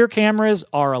 Exterior cameras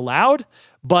are allowed,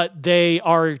 but they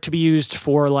are to be used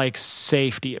for like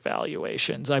safety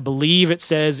evaluations. I believe it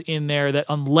says in there that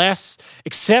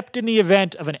except in the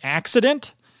event of an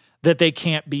accident, that they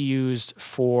can't be used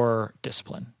for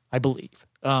discipline, I believe.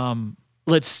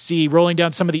 Let's see, rolling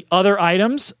down some of the other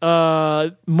items,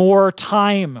 more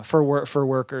time for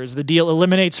workers. The deal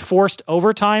eliminates forced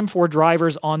overtime for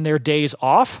drivers on their days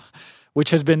off, which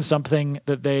has been something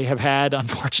that they have had,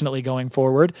 unfortunately, going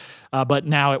forward. But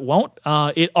now it won't.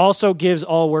 It also gives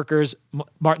all workers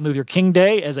Martin Luther King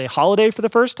Day as a holiday for the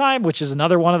first time, which is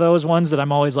another one of those ones that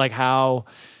I'm always like, how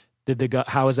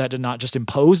is that not just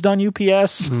imposed on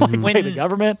UPS by the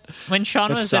government? When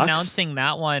Sean was announcing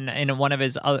that one in one of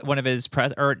his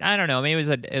press, or I don't know, maybe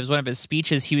it was one of his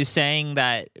speeches, he was saying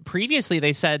that previously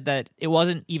they said that it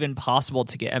wasn't even possible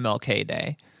to get MLK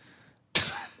Day.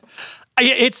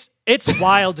 It's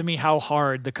wild to me how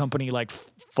hard the company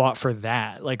fought for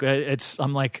that.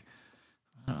 I'm like,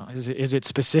 oh, is it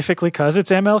specifically because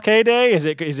it's MLK Day? Is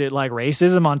it like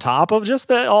racism on top of just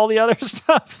all the other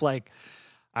stuff?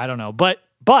 I don't know. But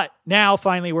now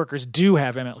finally workers do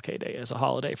have MLK Day as a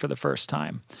holiday for the first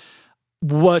time.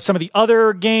 Some of the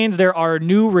other gains, there are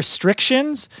new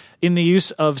restrictions in the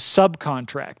use of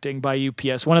subcontracting by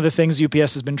UPS. One of the things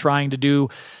UPS has been trying to do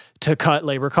to cut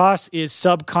labor costs is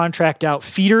subcontract out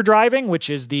feeder driving, which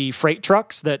is the freight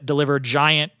trucks that deliver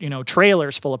giant,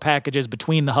 trailers full of packages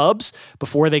between the hubs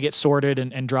before they get sorted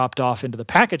and dropped off into the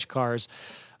package cars.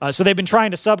 So they've been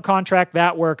trying to subcontract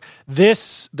that work.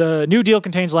 The new deal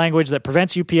contains language that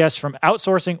prevents UPS from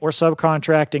outsourcing or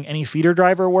subcontracting any feeder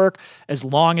driver work as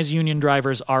long as union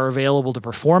drivers are available to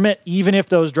perform it, even if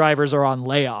those drivers are on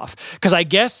layoff. Because I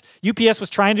guess UPS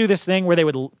was trying to do this thing where they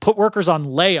would put workers on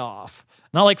layoff,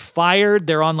 not fired,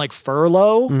 they're on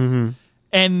furlough,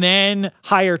 and then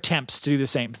hire temps to do the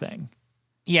same thing.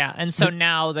 Yeah, and so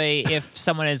now if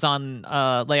someone is on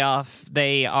layoff,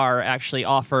 they are actually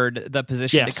offered the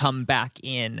position to come back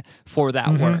in for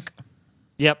that work.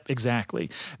 Yep,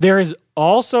 exactly. There is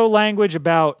also language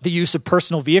about the use of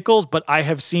personal vehicles, but I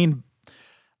have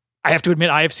to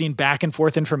admit, I have seen back and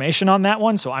forth information on that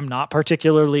one, so I'm not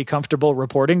particularly comfortable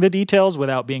reporting the details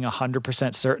without being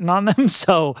 100% certain on them.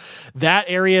 So that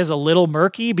area is a little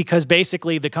murky because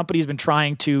basically the company's been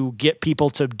trying to get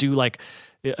people to do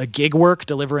a gig work,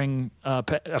 delivering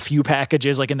a few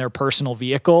packages like in their personal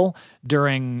vehicle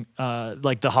during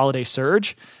like the holiday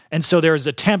surge. And so there's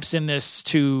attempts in this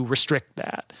to restrict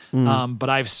that. But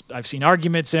I've seen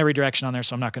arguments in every direction on there,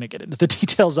 so I'm not going to get into the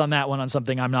details on that one, on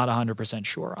something I'm not 100%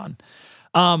 sure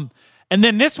on. And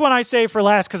then this one I say for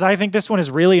last because I think this one is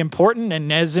really important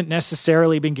and hasn't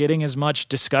necessarily been getting as much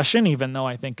discussion, even though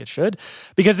I think it should,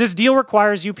 because this deal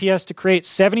requires UPS to create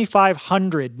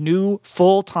 7,500 new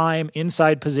full-time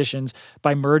inside positions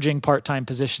by merging part-time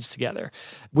positions together,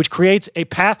 which creates a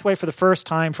pathway for the first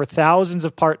time for thousands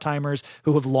of part-timers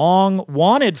who have long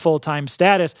wanted full-time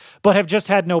status but have just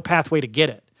had no pathway to get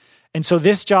it. And so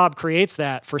this job creates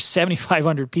that for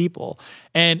 7,500 people.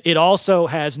 And it also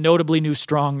has notably new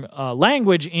strong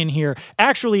language in here,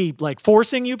 actually like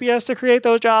forcing UPS to create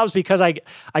those jobs, because I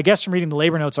guess from reading the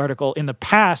Labor Notes article, in the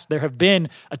past, there have been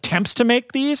attempts to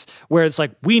make these where it's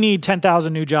like, we need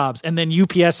 10,000 new jobs. And then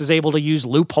UPS is able to use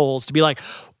loopholes to be like,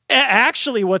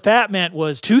 actually, what that meant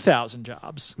was 2,000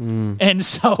 jobs. And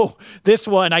so this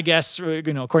one, I guess,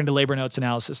 according to Labor Notes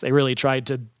analysis, they really tried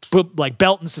to put like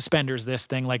belt and suspenders this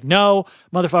thing. Like, no,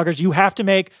 motherfuckers, you have to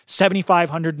make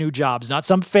 7,500 new jobs, not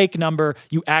some fake number.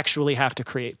 You actually have to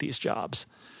create these jobs.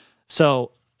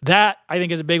 So that, I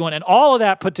think, is a big one. And all of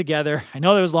that put together, I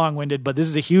know that was long-winded, but this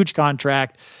is a huge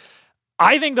contract.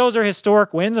 I think those are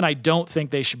historic wins, and I don't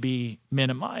think they should be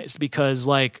minimized because,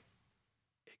 like,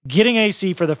 getting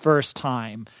AC for the first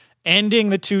time, ending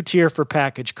the 2-tier for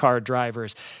package car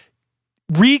drivers,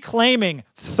 reclaiming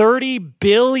 $30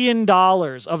 billion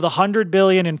of the $100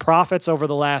 billion in profits over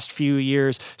the last few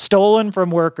years, stolen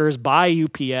from workers by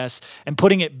UPS, and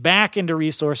putting it back into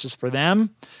resources for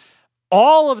them.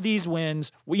 All of these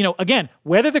wins, again,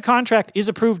 whether the contract is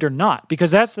approved or not,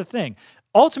 because that's the thing.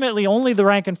 Ultimately, only the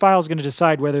rank and file is going to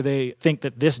decide whether they think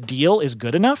that this deal is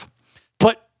good enough.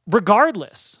 But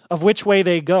regardless of which way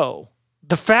they go,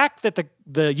 the fact that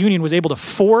the union was able to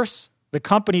force the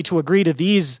company to agree to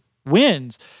these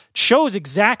wins shows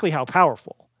exactly how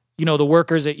powerful, the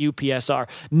workers at UPS are.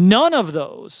 None of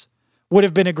those would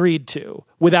have been agreed to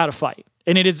without a fight.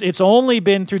 And it's only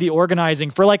been through the organizing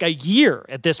for like a year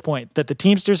at this point that the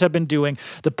Teamsters have been doing,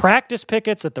 the practice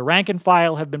pickets that the rank and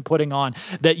file have been putting on,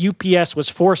 that UPS was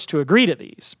forced to agree to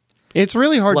these. It's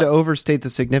really hard to overstate the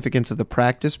significance of the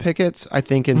practice pickets, I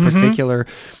think, in particular,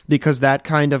 because that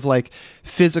kind of like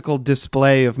physical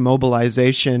display of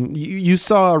mobilization, you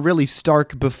saw a really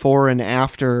stark before and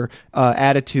after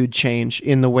attitude change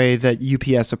in the way that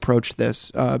UPS approached this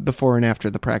before and after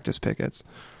the practice pickets.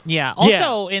 Yeah.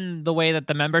 Also, in the way that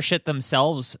the membership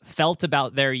themselves felt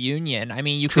about their union. I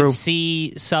mean, you could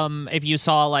see if you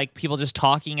saw like people just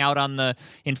talking out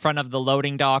in front of the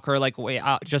loading dock or like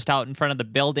just out in front of the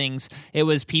buildings, it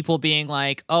was people being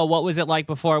like, "Oh, what was it like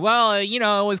before?" Well,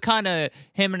 it was kind of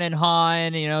him and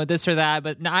Han, this or that.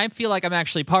 But I feel like I'm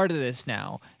actually part of this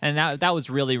now, and that was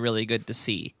really, really good to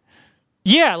see.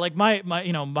 Yeah, like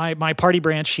my party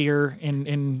branch here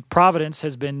in Providence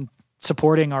has been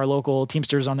supporting our local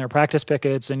Teamsters on their practice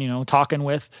pickets and, talking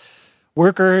with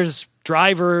workers,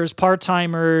 drivers,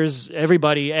 part-timers,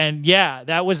 everybody. And yeah,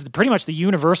 that was pretty much the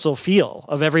universal feel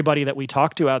of everybody that we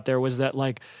talked to out there, was that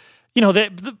like,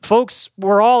 the folks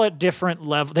were all at different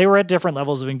levels. They were at different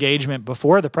levels of engagement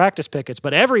before the practice pickets,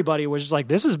 but everybody was just like,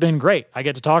 this has been great. I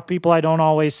get to talk to people I don't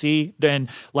always see. And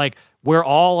like, we're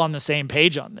all on the same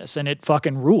page on this, and it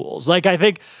fucking rules. Like, I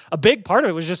think a big part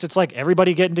of it was just, it's like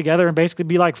everybody getting together and basically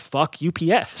be like, fuck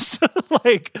UPS.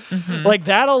 like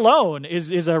that alone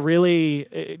is really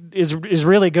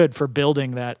good for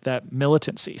building that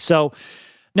militancy. So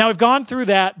now we've gone through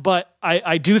that, but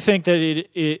I do think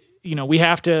that we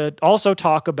have to also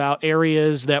talk about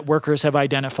areas that workers have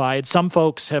identified. Some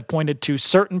folks have pointed to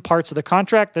certain parts of the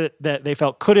contract that they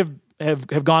felt could have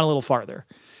gone a little farther.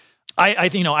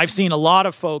 I've seen a lot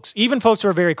of folks, even folks who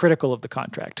are very critical of the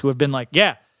contract, who have been like,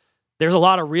 yeah, there's a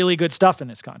lot of really good stuff in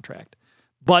this contract,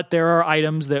 but there are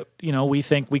items that, we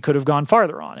think we could have gone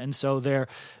farther on. And so there,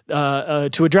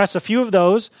 to address a few of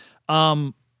those,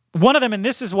 one of them, and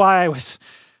this is why I was,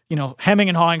 hemming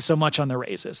and hawing so much on the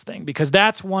raises thing, because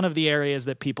that's one of the areas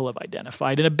that people have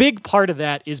identified. And a big part of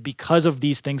that is because of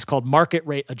these things called market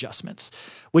rate adjustments,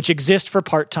 which exist for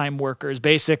part-time workers.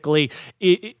 Basically,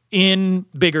 in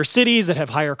bigger cities that have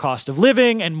higher cost of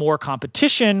living and more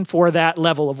competition for that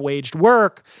level of waged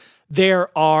work, there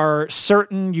are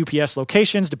certain UPS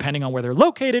locations, depending on where they're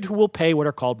located, who will pay what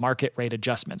are called market rate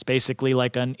adjustments, basically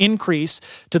like an increase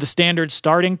to the standard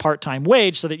starting part-time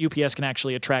wage so that UPS can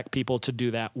actually attract people to do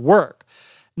that work.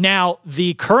 Now,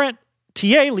 the current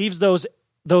TA leaves those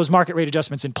market rate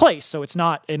adjustments in place, so it's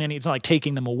not like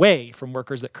taking them away from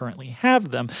workers that currently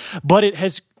have them, but it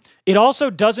has It also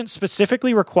doesn't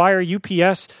specifically require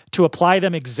UPS to apply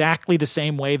them exactly the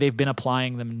same way they've been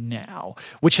applying them now,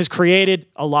 which has created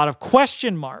a lot of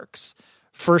question marks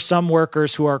for some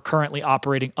workers who are currently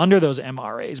operating under those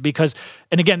MRAs. Because,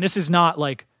 and again, this is not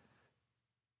like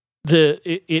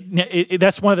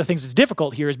that's one of the things that's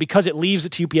difficult here, is because it leaves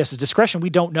it to UPS's discretion. We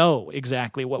don't know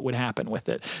exactly what would happen with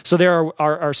it. So there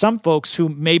are some folks who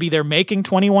maybe they're making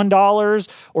 $21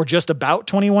 or just about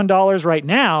 $21 right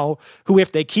now, who,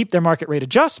 if they keep their market rate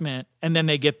adjustment and then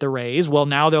they get the raise, well,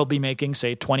 now they'll be making,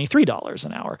 say, $23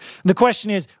 an hour. And the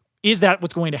question is that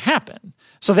what's going to happen?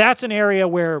 So that's an area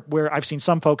where I've seen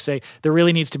some folks say there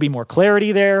really needs to be more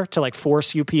clarity there to like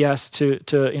force UPS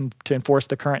to enforce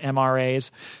the current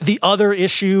MRAs. The other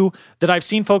issue that I've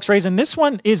seen folks raise, and this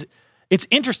one it's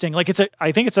interesting. Like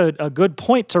I think it's a good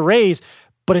point to raise,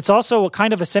 but it's also a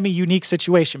kind of a semi-unique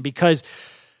situation, because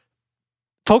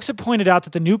folks have pointed out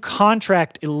that the new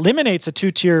contract eliminates a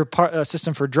two-tier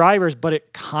system for drivers, but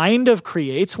it kind of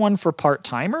creates one for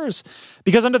part-timers.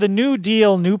 Because under the new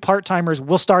deal, new part-timers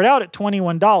will start out at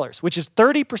 $21, which is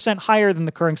 30% higher than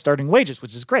the current starting wages,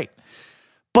 which is great.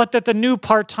 But that the new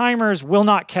part-timers will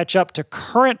not catch up to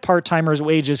current part-timers'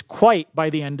 wages quite by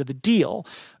the end of the deal.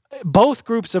 Both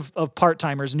groups of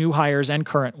part-timers, new hires and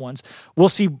current ones, will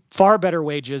see far better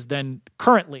wages than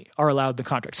currently are allowed in the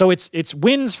contract. So it's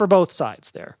wins for both sides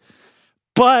there.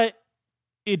 But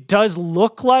it does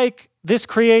look like this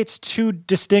creates two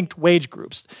distinct wage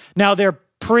groups. Now, they're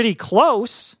pretty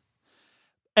close,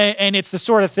 and it's the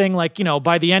sort of thing like,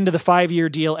 by the end of the 5-year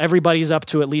deal, everybody's up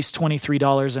to at least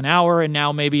 $23 an hour, and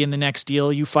now maybe in the next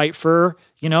deal you fight for,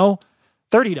 $30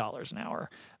 an hour.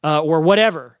 Or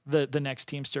whatever the next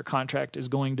Teamster contract is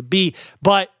going to be.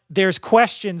 But there's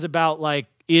questions about, like,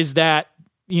 is that,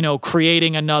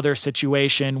 creating another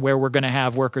situation where we're going to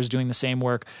have workers doing the same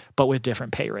work but with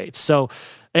different pay rates. So,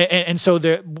 and so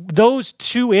those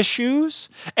two issues,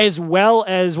 as well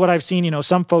as what I've seen,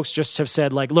 some folks just have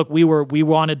said, like, look, we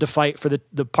wanted to fight for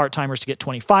the part-timers to get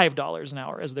 $25 an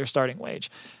hour as their starting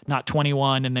wage, not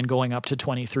 21, and then going up to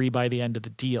 23 by the end of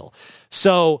the deal.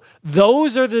 So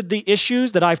those are the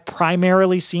issues that I've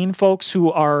primarily seen folks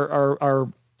who are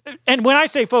and when I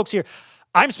say folks here,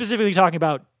 I'm specifically talking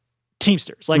about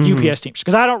Teamsters, like UPS Teamsters,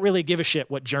 because I don't really give a shit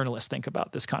what journalists think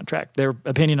about this contract. Their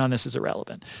opinion on this is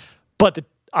irrelevant. But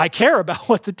I care about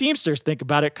what the Teamsters think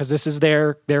about it, because this is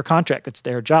their contract. It's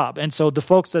their job. And so the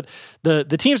folks that the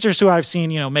Teamsters who I've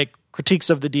seen, make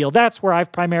critiques of the deal, that's where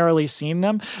I've primarily seen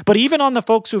them. But even on the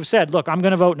folks who have said, look, I'm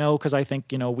going to vote no because I think,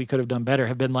 we could have done better,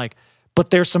 have been like, but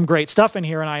there's some great stuff in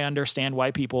here, and I understand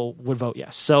why people would vote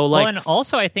yes. So, like, well, and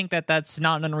also I think that's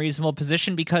not an unreasonable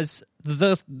position, because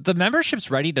the membership's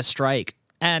ready to strike,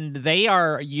 and they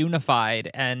are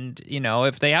unified, and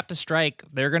if they have to strike,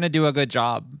 they're going to do a good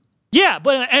job. Yeah,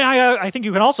 but I think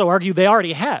you can also argue they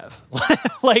already have.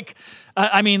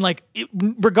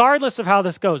 Regardless of how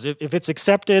this goes, if it's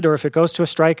accepted or if it goes to a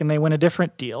strike and they win a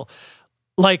different deal,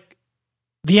 like,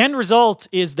 the end result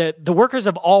is that the workers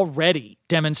have already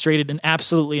demonstrated an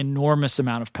absolutely enormous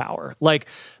amount of power. Like,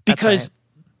 because,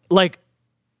 like,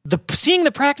 seeing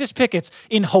the practice pickets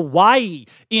in Hawaii,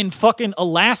 in fucking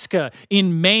Alaska,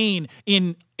 in Maine,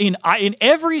 in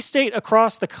every state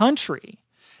across the country,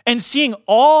 and seeing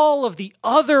all of the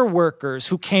other workers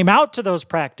who came out to those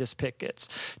practice pickets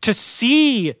to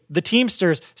see the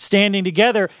Teamsters standing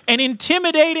together and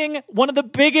intimidating one of the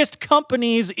biggest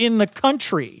companies in the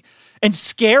country and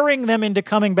scaring them into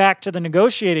coming back to the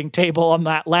negotiating table on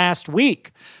that last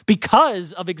week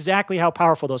because of exactly how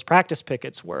powerful those practice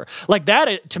pickets were. Like,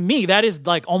 that, to me, that is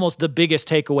like almost the biggest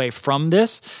takeaway from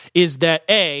this, is that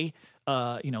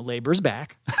labor's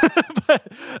back,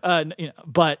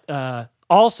 but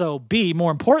also, B,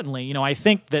 more importantly, I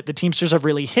think that the Teamsters have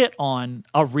really hit on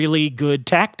a really good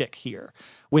tactic here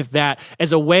with that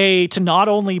as a way to not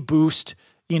only boost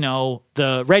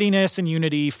the readiness and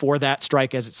unity for that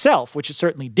strike as itself, which it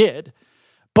certainly did,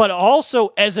 but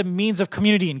also as a means of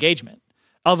community engagement,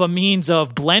 of a means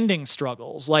of blending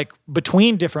struggles, like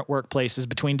between different workplaces,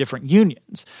 between different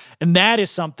unions. And that is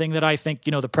something that I think,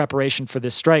 the preparation for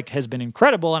this strike has been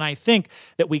incredible. And I think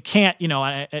that we can't,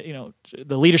 the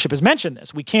leadership has mentioned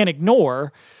this, we can't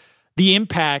ignore the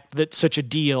impact that such a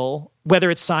deal,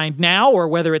 whether it's signed now or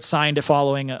whether it's signed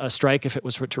following a strike, if it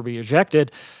was to be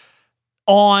rejected,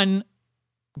 on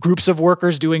groups of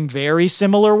workers doing very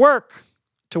similar work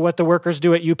to what the workers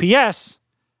do at UPS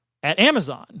at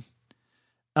Amazon.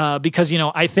 Because,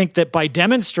 I think that by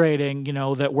demonstrating,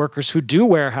 that workers who do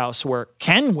warehouse work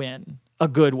can win a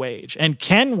good wage and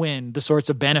can win the sorts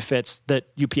of benefits that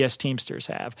UPS Teamsters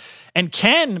have and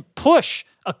can push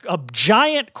a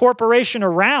giant corporation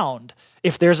around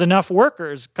if there's enough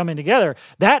workers coming together.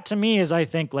 That to me is, I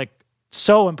think, like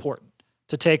so important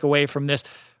to take away from this.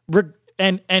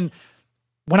 And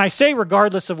when I say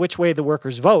regardless of which way the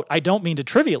workers vote, I don't mean to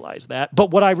trivialize that.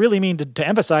 But what I really mean to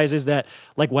emphasize is that,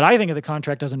 like, what I think of the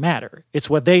contract doesn't matter. It's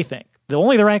what they think.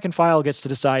 Only the rank and file gets to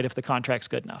decide if the contract's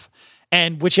good enough.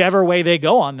 And whichever way they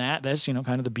go on that, that's, kind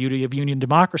of the beauty of union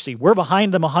democracy. We're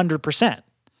behind them 100%.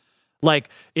 Like,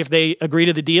 if they agree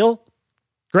to the deal,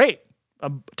 great.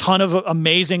 A ton of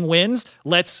amazing wins.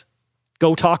 Let's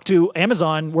go talk to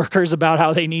Amazon workers about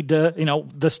how they need to,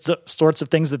 the sorts of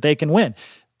things that they can win.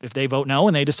 If they vote no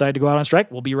and they decide to go out on strike,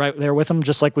 we'll be right there with them,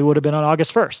 just like we would have been on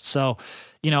August 1st. So,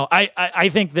 I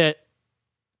think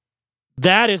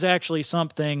that is actually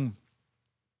something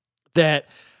that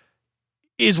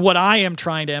is what I am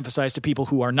trying to emphasize to people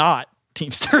who are not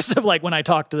Teamsters, of like when I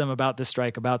talk to them about this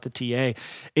strike, about the TA,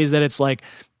 is that it's like,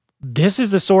 this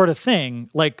is the sort of thing,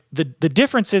 like the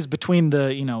differences between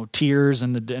the, tiers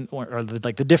and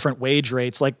the different wage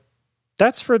rates, like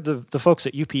that's for the folks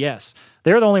at UPS.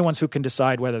 They're the only ones who can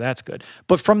decide whether that's good.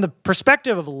 But from the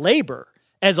perspective of labor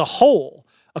as a whole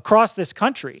across this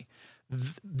country,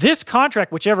 this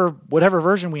contract, whatever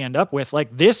version we end up with,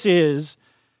 like this is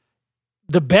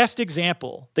the best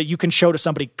example that you can show to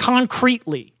somebody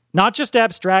concretely, not just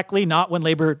abstractly, not when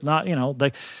labor, not,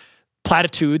 like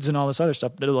platitudes and all this other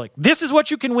stuff. They're like, this is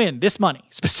what you can win, this money,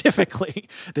 specifically.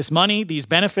 This money, these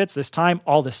benefits, this time,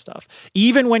 all this stuff.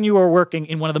 Even when you are working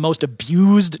in one of the most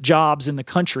abused jobs in the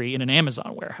country in an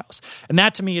Amazon warehouse. And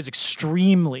that to me is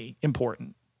extremely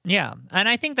important. Yeah, and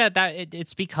I think that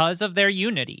it's because of their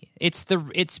unity.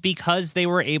 It's because they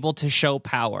were able to show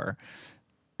power.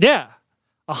 Yeah,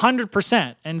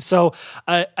 100%. And so,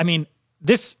 I don't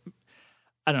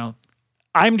know.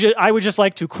 I would just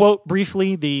like to quote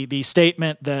briefly the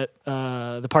statement that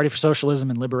the Party for Socialism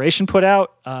and Liberation put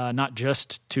out, not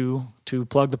just to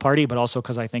plug the party, but also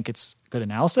because I think it's good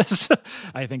analysis.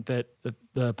 I think that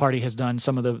the party has done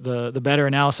some of the better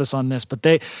analysis on this, but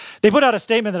they put out a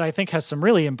statement that I think has some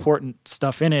really important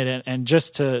stuff in it. And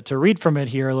just to read from it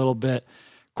here a little bit,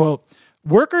 quote,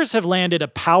 "Workers have landed a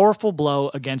powerful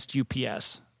blow against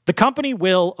UPS. The company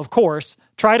will, of course,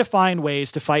 try to find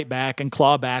ways to fight back and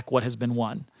claw back what has been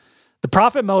won. The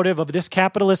profit motive of this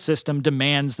capitalist system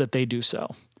demands that they do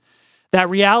so. That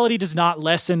reality does not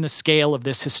lessen the scale of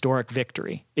this historic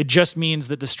victory. It just means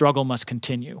that the struggle must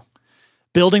continue.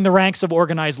 Building the ranks of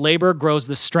organized labor grows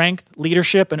the strength,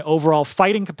 leadership, and overall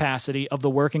fighting capacity of the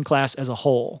working class as a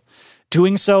whole.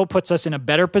 Doing so puts us in a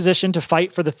better position to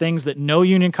fight for the things that no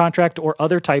union contract or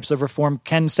other types of reform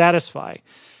can satisfy.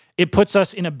 It puts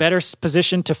us in a better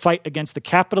position to fight against the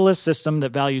capitalist system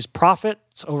that values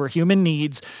profits over human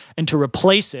needs and to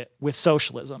replace it with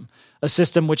socialism, a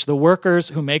system which the workers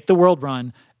who make the world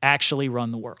run actually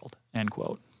run the world," end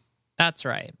quote. That's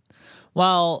right.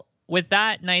 Well, with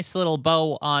that nice little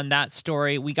bow on that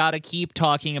story, we got to keep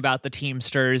talking about the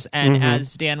Teamsters and,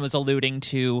 as Dan was alluding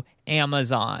to,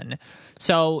 Amazon.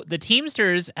 So the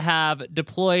Teamsters have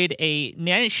deployed a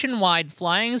nationwide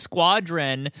flying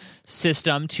squadron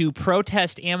system to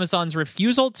protest Amazon's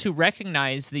refusal to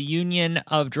recognize the union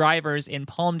of drivers in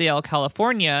Palmdale,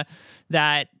 California,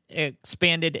 that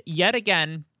expanded yet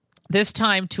again, this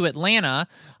time to Atlanta.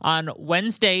 On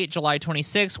Wednesday, July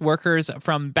 26, workers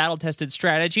from Battle Tested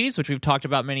Strategies, which we've talked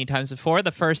about many times before,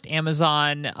 the first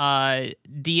Amazon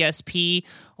DSP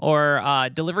or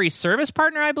delivery service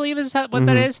partner, I believe is what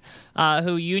that is,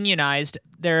 who unionized.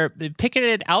 They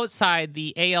picketed outside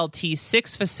the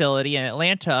ALT6 facility in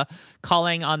Atlanta,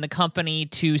 calling on the company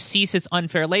to cease its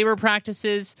unfair labor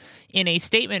practices. In a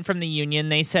statement from the union,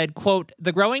 they said, quote,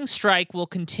 "The growing strike will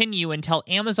continue until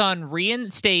Amazon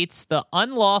reinstates the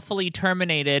unlawfully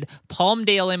terminated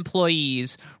Palmdale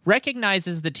employees,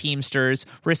 recognizes the Teamsters,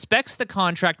 respects the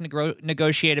contract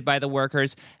negotiated by the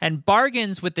workers, and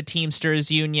bargains with the Teamsters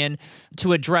union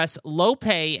to address low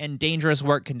pay and dangerous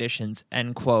work conditions,"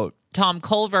 end quote. Tom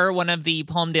Culver, one of the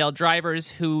Palmdale drivers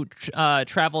who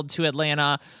traveled to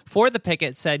Atlanta for the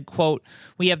picket, said, quote,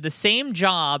 "We have the same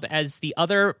job as the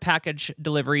other package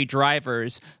delivery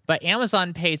drivers, but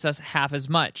Amazon pays us half as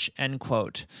much," end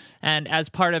quote. And as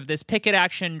part of this picket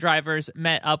action, drivers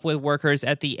met up with workers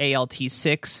at the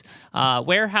ALT6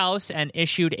 warehouse and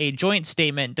issued a joint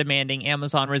statement demanding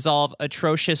Amazon resolve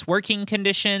atrocious working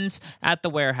conditions at the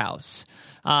warehouse.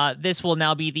 This will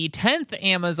now be the 10th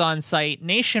Amazon site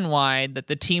nationwide that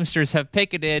the Teamsters have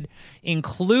picketed,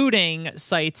 including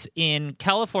sites in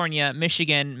California,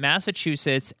 Michigan,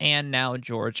 Massachusetts, and now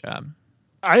Georgia.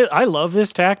 I love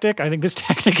this tactic. I think this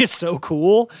tactic is so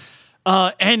cool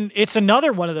And it's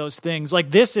another one of those things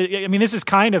like this. I mean, this is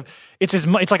kind of,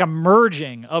 it's like a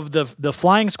merging of the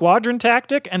flying squadron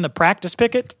tactic and the practice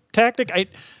picket tactic.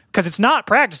 Because it's not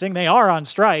practicing, they are on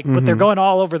strike, but they're going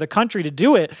all over the country to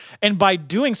do it. And by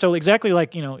doing so, exactly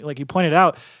like you pointed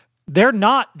out, they're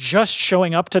not just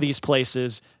showing up to these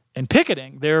places and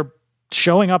picketing. They're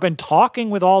showing up and talking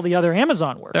with all the other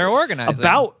Amazon workers. They're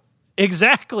organizing.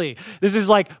 Exactly. This is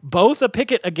like both a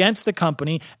picket against the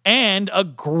company and a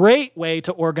great way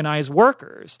to organize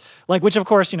workers. Like, which of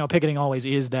course, picketing always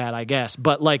is that, I guess.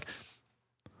 But like,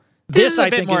 this is a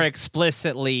bit more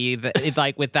explicitly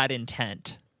like with that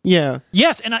intent. Yeah.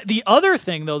 Yes, and the other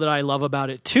thing, though, that I love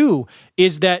about it, too,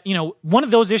 is that, one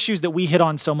of those issues that we hit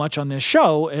on so much on this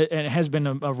show, and it has been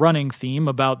a running theme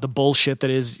about the bullshit that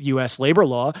is U.S. labor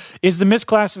law, is the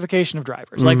misclassification of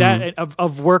drivers, like that,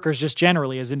 of workers just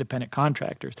generally as independent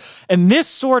contractors. And this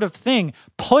sort of thing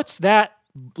puts that,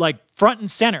 like, front and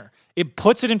center. It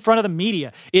puts it in front of the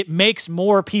media. It makes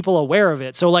more people aware of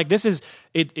it. So, like, this is...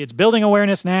 It's building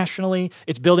awareness nationally.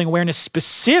 It's building awareness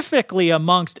specifically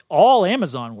amongst all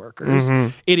Amazon workers.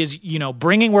 It is,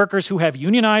 bringing workers who have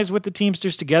unionized with the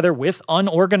Teamsters together with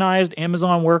unorganized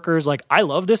Amazon workers. Like, I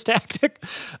love this tactic.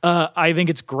 I think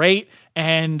it's great.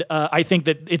 And I think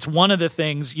that it's one of the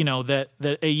things,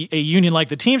 that a union like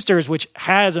the Teamsters, which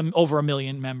has over 1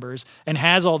 million members and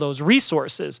has all those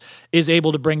resources, is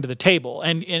able to bring to the table.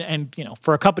 And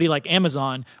for a company like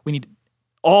Amazon, we need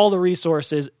all the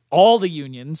resources, all the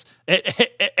unions,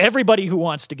 everybody who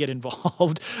wants to get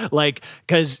involved, like,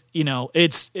 because,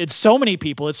 it's so many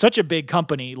people. It's such a big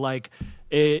company. Like,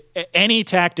 any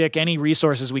tactic, any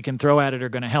resources we can throw at it are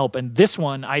going to help. And this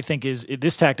one, I think,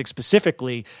 this tactic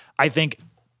specifically, I think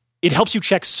it helps you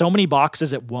check so many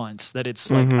boxes at once that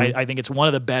it's like, I think it's one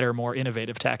of the better, more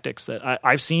innovative tactics that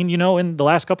I've seen, in the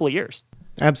last couple of years.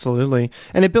 Absolutely.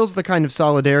 And it builds the kind of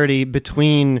solidarity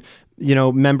between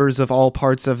members of all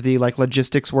parts of the like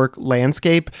logistics work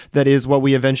landscape that is what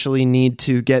we eventually need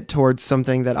to get towards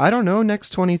something that, I don't know, next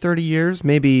 20, 30 years,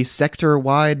 maybe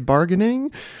sector-wide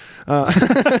bargaining.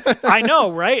 I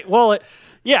know, right? Well,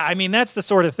 yeah, I mean, that's the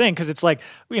sort of thing, because it's like,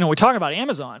 we're talking about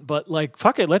Amazon, but like,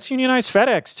 fuck it, let's unionize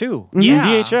FedEx too. Yeah.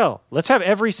 DHL. Let's have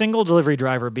every single delivery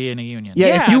driver be in a union.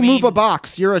 Yeah, if you move a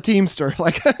box, you're a Teamster.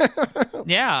 Like,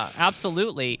 yeah,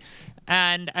 absolutely.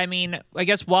 And I mean, I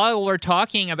guess while we're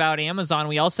talking about Amazon,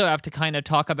 we also have to kind of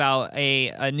talk about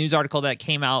a news article that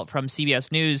came out from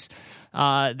CBS News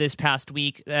this past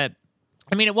week. That,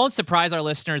 I mean, it won't surprise our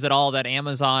listeners at all that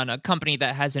Amazon, a company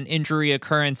that has an injury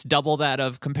occurrence double that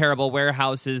of comparable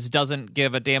warehouses, doesn't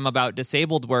give a damn about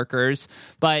disabled workers.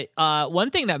 But one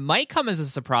thing that might come as a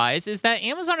surprise is that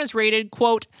Amazon is rated,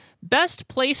 quote, best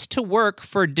place to work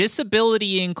for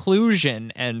disability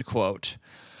inclusion, end quote.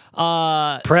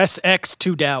 Press X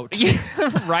to doubt.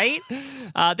 Right?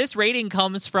 This rating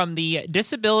comes from the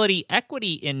Disability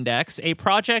Equity Index, a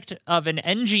project of an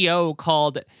NGO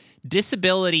called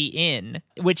Disability In,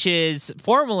 which is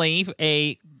formerly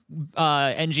a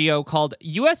NGO called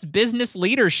U.S. Business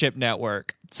Leadership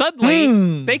Network.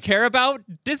 Suddenly, they care about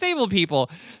disabled people.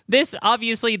 This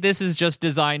is just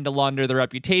designed to launder the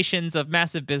reputations of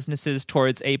massive businesses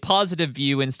towards a positive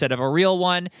view instead of a real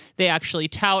one. They actually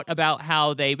tout about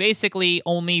how they basically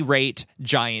only rate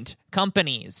giant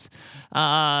companies.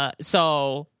 I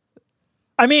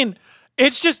mean,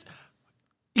 it's just...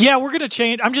 Yeah, we're going to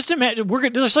change. I'm just imagining, we're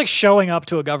just like showing up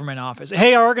to a government office.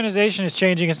 Hey, our organization is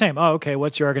changing its name. Oh, okay.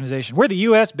 What's your organization? We're the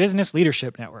U.S. Business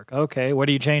Leadership Network. Okay. What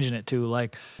are you changing it to?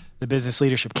 Like the Business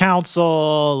Leadership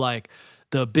Council, like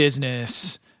the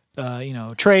business,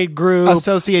 trade group.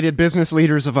 Associated Business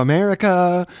Leaders of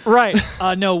America. Right.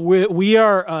 No, we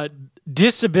are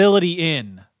Disability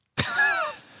In.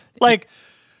 Like,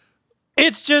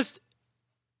 it's just...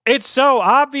 It's so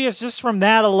obvious just from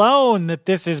that alone that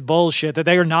this is bullshit, that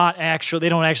they don't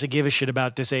actually give a shit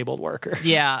about disabled workers.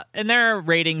 Yeah, and their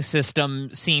rating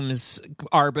system seems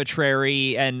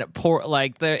arbitrary and poor.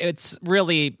 Like, it's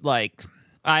really like,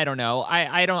 I don't know.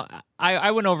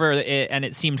 I went over it and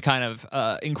it seemed kind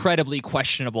of incredibly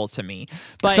questionable to me.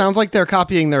 But sounds like they're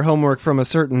copying their homework from a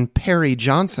certain Perry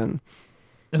Johnson.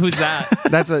 Who's that?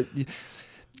 That's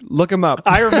look him up.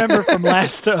 I remember from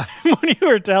last time when you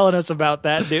were telling us about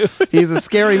that dude. He's a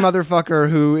scary motherfucker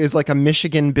who is like a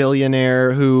Michigan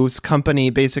billionaire whose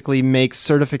company basically makes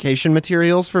certification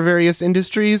materials for various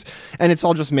industries, and it's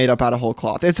all just made up out of whole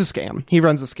cloth. It's a scam. He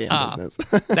runs a scam business.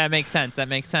 That makes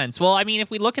sense. Well, I mean, if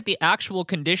we look at the actual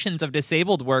conditions of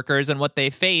disabled workers and what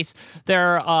they face,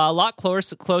 they're a lot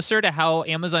closer to how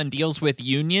Amazon deals with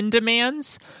union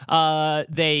demands.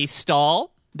 They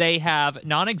stall. They have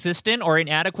non-existent or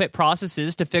inadequate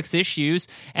processes to fix issues,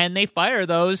 and they fire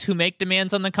those who make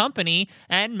demands on the company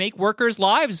and make workers'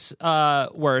 lives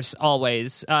worse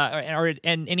always,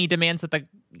 and any demands that the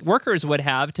workers would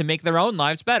have to make their own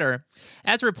lives better.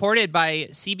 As reported by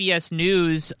CBS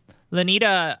News,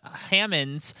 Lanita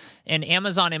Hammonds, an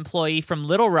Amazon employee from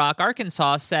Little Rock,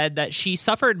 Arkansas, said that she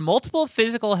suffered multiple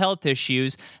physical health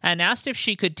issues and asked if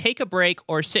she could take a break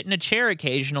or sit in a chair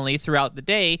occasionally throughout the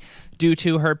day due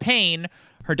to her pain.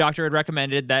 Her doctor had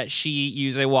recommended that she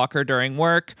use a walker during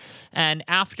work. And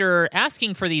after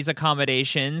asking for these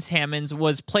accommodations, Hammonds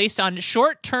was placed on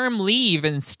short-term leave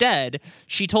instead.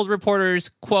 She told reporters,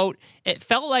 quote, "It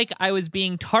felt like I was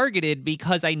being targeted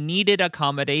because I needed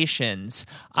accommodations.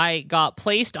 I got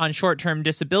placed on short-term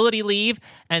disability leave,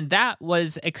 and that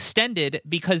was extended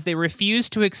because they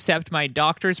refused to accept my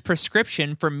doctor's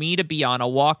prescription for me to be on a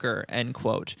walker," end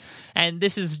quote. And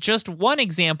this is just one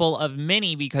example of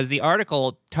many, because the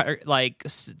article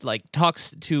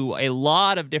talks to a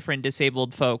lot of different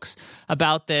disabled folks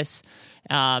about this.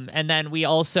 And then we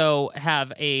also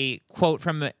have a quote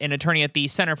from an attorney at the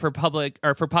Center for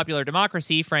Popular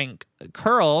Democracy, Frank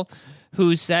Curl,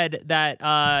 who said that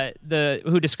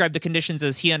who described the conditions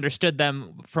as he understood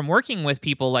them from working with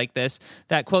people like this,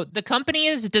 that, quote, "The company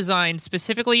is designed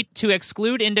specifically to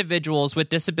exclude individuals with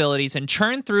disabilities and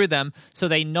churn through them so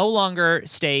they no longer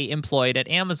stay employed at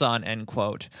Amazon," end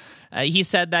quote. He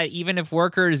said that even if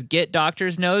workers get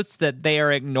doctor's notes, that they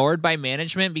are ignored by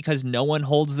management because no one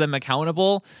holds them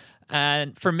accountable.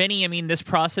 And for many, I mean, this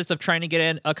process of trying to get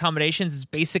in accommodations is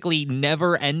basically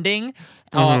never ending,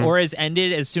 or is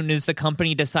ended as soon as the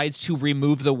company decides to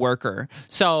remove the worker.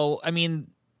 So, I mean,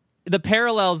 the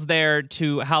parallels there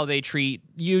to how they treat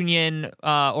union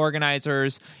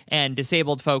organizers and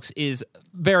disabled folks is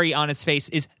very on its face,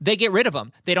 is they get rid of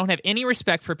them. They don't have any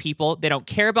respect for people. They don't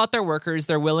care about their workers.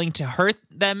 They're willing to hurt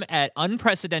them at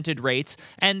unprecedented rates,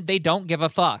 and they don't give a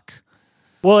fuck.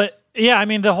 Well, yeah, I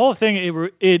mean, the whole thing,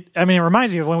 it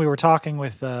reminds me of when we were talking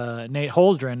with Nate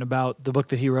Holdren about the book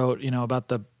that he wrote, about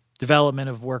the development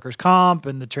of workers' comp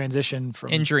and the transition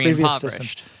from Injury previous Impoverished.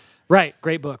 systems. Right,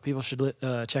 great book. People should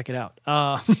check it out.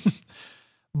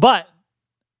 But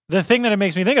the thing that it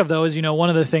makes me think of, though, is, one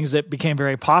of the things that became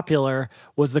very popular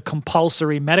was the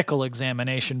compulsory medical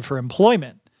examination for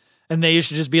employment. And they used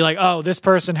to just be like, oh, this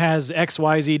person has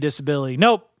XYZ disability.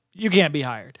 Nope, you can't be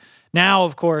hired. Now,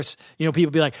 of course,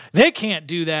 people be like, they can't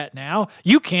do that now.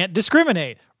 You can't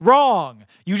discriminate. Wrong.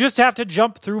 You just have to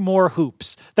jump through more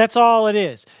hoops. That's all it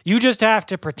is. You just have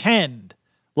to pretend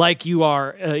like you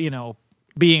are,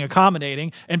 being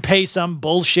accommodating and pay some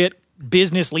bullshit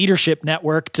business leadership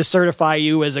network to certify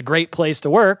you as a great place to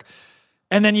work.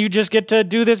 And then you just get to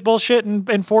do this bullshit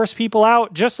and force people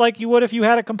out just like you would if you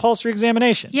had a compulsory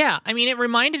examination. Yeah, I mean, it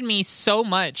reminded me so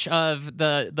much of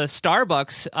the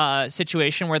Starbucks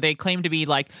situation where they claim to be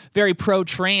like very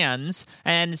pro-trans,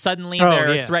 and suddenly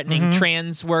they're threatening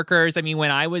trans workers. I mean,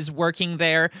 when I was working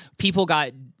there, people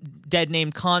got dead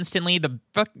named constantly. The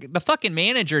fucking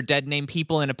manager dead named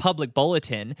people in a public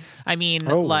bulletin. I mean,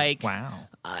 wow.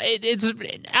 It's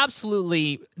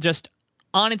absolutely just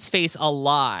on its face a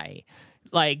lie.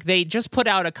 Like, they just put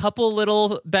out a couple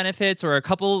little benefits or a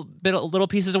couple little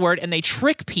pieces of word, and they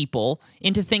trick people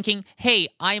into thinking, hey,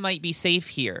 I might be safe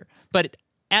here. But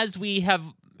as we have,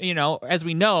 as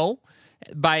we know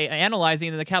by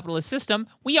analyzing the capitalist system,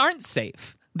 we aren't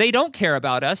safe. They don't care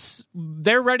about us.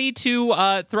 They're ready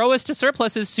to throw us to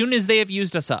surplus as soon as they have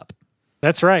used us up.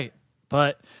 That's right.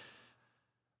 But,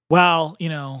 well,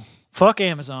 fuck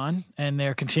Amazon and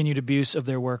their continued abuse of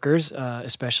their workers,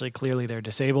 especially clearly their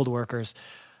disabled workers.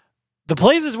 The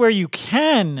places where you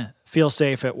can feel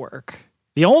safe at work,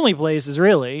 the only places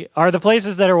really, are the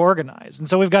places that are organized. And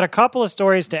so we've got a couple of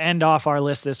stories to end off our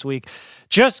list this week,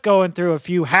 just going through a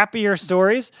few happier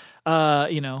stories,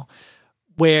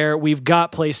 where we've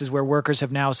got places where workers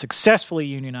have now successfully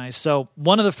unionized. So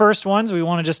one of the first ones we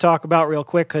want to just talk about real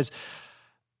quick, because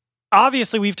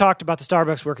obviously, we've talked about the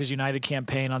Starbucks Workers United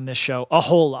campaign on this show a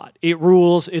whole lot. It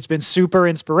rules. It's been super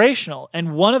inspirational.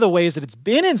 And one of the ways that it's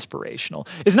been inspirational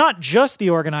is not just the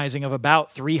organizing of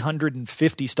about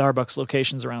 350 Starbucks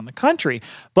locations around the country,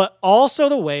 but also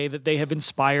the way that they have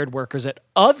inspired workers at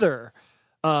other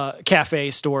cafe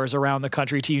stores around the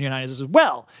country to unionize as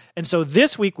well. And so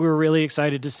this week we were really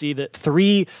excited to see that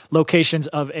 3 locations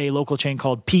of a local chain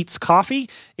called Pete's Coffee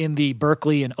in the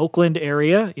Berkeley and Oakland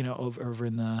area, over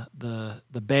in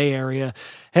the Bay Area,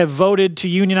 have voted to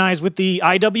unionize with the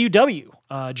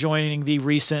IWW, joining the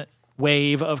recent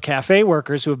wave of cafe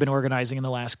workers who have been organizing in the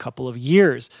last couple of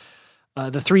years.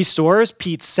 The 3 stores,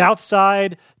 Pete's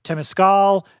Southside,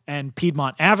 Temescal, and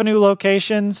Piedmont Avenue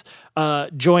locations,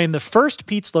 joined the first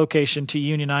Pete's location to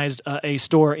unionize a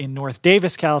store in North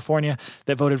Davis, California,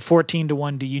 that voted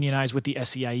 14-1 to unionize with the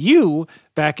SEIU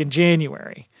back in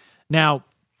January. Now,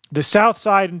 the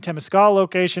Southside and Temescal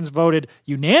locations voted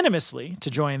unanimously to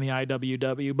join the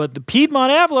IWW, but the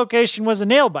Piedmont Ave location was a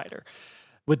nail-biter,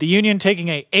 with the union taking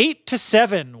a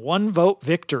 8-7 one-vote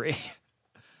victory.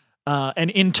 And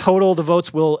in total, the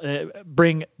votes will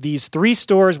bring these 3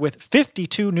 stores with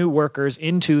 52 new workers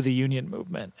into the union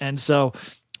movement. And so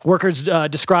workers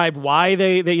described why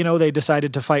they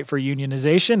decided to fight for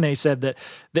unionization. They said that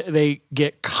they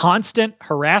get constant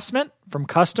harassment from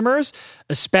customers,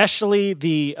 especially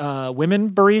the women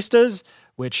baristas,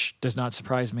 which does not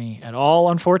surprise me at all,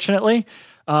 unfortunately.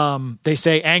 They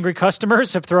say angry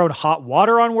customers have thrown hot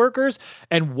water on workers,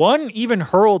 and one even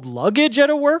hurled luggage at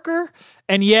a worker.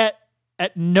 And yet,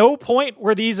 at no point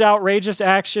were these outrageous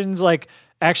actions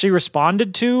actually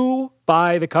responded to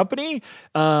by the company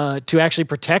to actually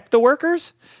protect the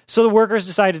workers. So the workers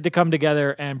decided to come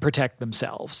together and protect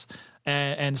themselves.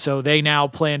 And so they now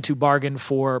plan to bargain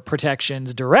for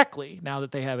protections directly now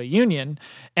that they have a union,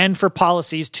 and for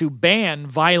policies to ban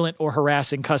violent or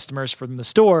harassing customers from the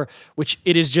store, which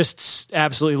it is just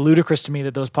absolutely ludicrous to me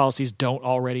that those policies don't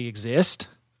already exist.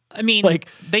 I mean,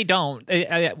 they don't.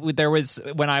 There was,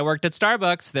 when I worked at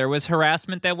Starbucks, there was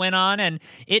harassment that went on, and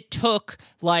it took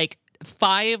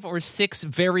 5 or 6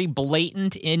 very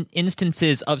blatant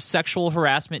instances of sexual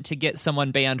harassment to get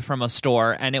someone banned from a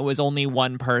store, and it was only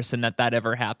one person that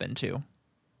ever happened to.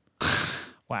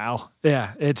 Wow.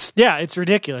 Yeah, it's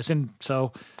ridiculous. And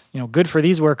so, good for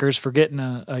these workers for getting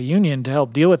a union to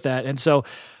help deal with that. And so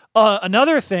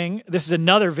another thing, this is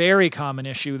another very common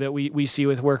issue that we see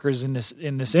with workers in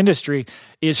this industry,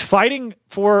 is fighting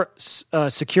for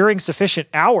securing sufficient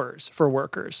hours for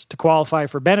workers to qualify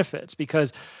for benefits,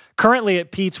 because currently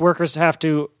at Pete's, workers have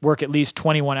to work at least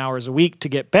 21 hours a week to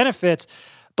get benefits.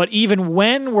 But even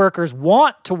when workers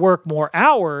want to work more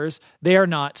hours, they are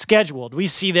not scheduled. We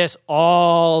see this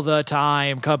all the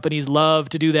time. Companies love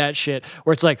to do that shit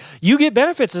where it's like, you get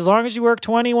benefits as long as you work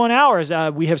 21 hours.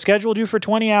 We have scheduled you for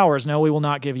 20 hours. No, we will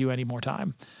not give you any more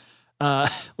time.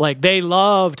 They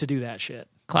love to do that shit.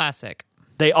 Classic.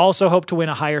 They also hope to win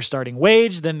a higher starting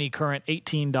wage than the current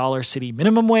 $18 city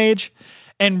minimum wage.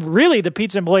 And really, the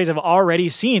pizza employees have already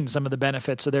seen some of the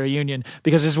benefits of their union,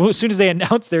 because as soon as they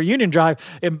announced their union drive,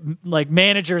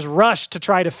 managers rushed to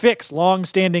try to fix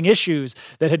long-standing issues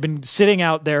that had been sitting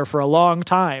out there for a long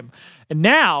time. And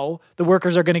now the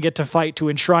workers are going to get to fight to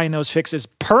enshrine those fixes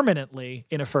permanently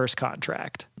in a first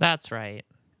contract. That's right.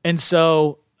 And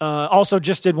so also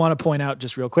just did want to point out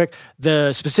just real quick,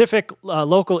 the specific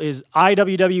local is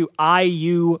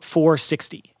IWWIU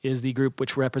 460 is the group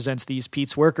which represents these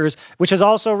Pete's workers, which has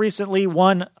also recently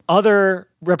won other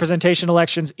representation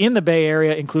elections in the Bay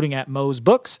Area, including at Moe's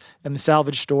Books and the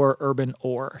salvage store Urban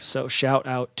Ore. So shout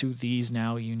out to these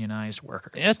now unionized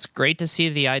workers. It's great to see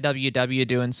the IWW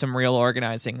doing some real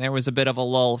organizing. There was a bit of a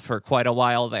lull for quite a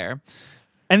while there.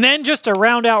 And then just to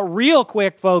round out real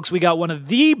quick, folks, we got one of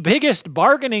the biggest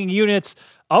bargaining units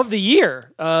of the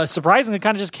year. Surprisingly,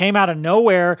 kind of just came out of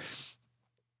nowhere,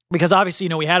 because obviously,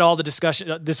 we had all the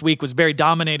discussion. This week was very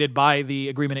dominated by the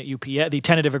agreement at UPS, the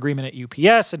tentative agreement at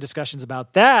UPS, and discussions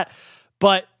about that.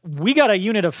 But we got a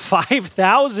unit of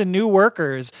 5,000 new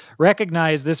workers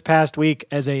recognized this past week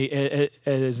as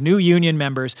new union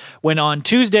members, when on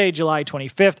Tuesday, July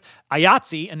 25th,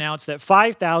 IATSE announced that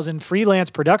 5,000 freelance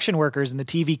production workers in the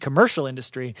TV commercial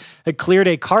industry had cleared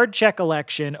a card check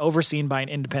election overseen by an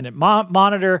independent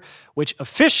monitor, which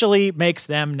officially makes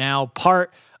them now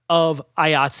part of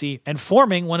IATSE and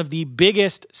forming one of the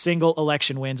biggest single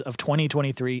election wins of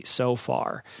 2023 so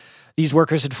far. These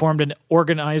workers had formed an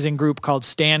organizing group called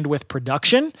Stand With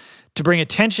Production to bring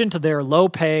attention to their low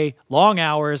pay, long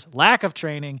hours, lack of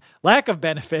training, lack of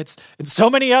benefits, and so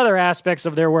many other aspects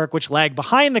of their work which lag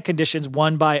behind the conditions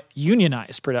won by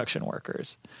unionized production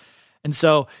workers. And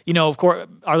so, of course,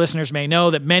 our listeners may know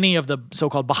that many of the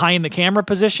so-called behind-the-camera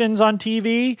positions on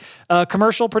TV,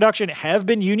 commercial production, have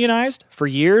been unionized for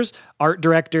years. Art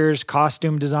directors,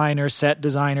 costume designers, set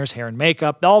designers, hair and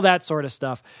makeup, all that sort of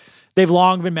stuff. They've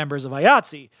long been members of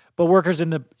IATSE, but workers in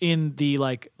the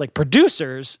like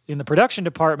producers in the production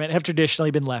department have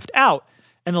traditionally been left out,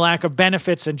 and the lack of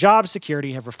benefits and job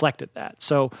security have reflected that.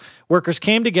 So workers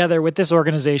came together with this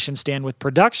organization, Stand With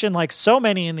Production, like so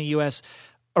many in the U.S.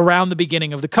 around the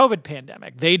beginning of the COVID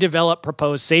pandemic. They developed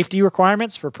proposed safety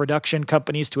requirements for production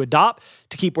companies to adopt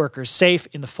to keep workers safe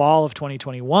in the fall of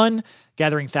 2021,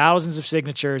 gathering thousands of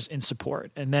signatures in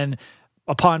support. And then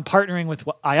Upon partnering with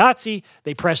IATSE,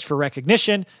 they pressed for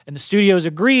recognition, and the studios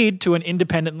agreed to an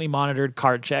independently monitored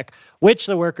card check, which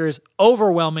the workers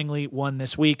overwhelmingly won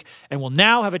this week, and will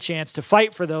now have a chance to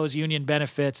fight for those union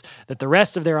benefits that the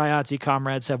rest of their IATSE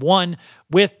comrades have won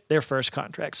with their first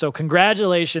contract. So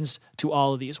congratulations to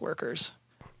all of these workers.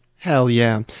 Hell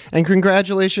yeah. And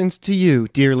congratulations to you,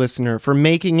 dear listener, for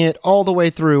making it all the way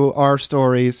through our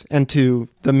stories and to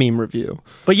the meme review.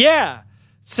 But yeah,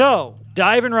 so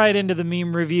diving right into the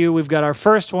meme review, we've got our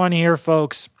first one here,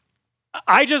 folks.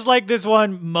 I just like this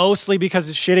one mostly because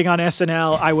it's shitting on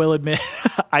SNL. I will admit,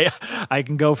 I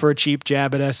can go for a cheap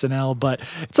jab at SNL, but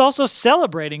it's also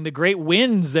celebrating the great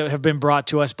wins that have been brought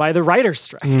to us by the writer's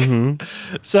strike.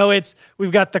 Mm-hmm. So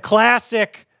we've got the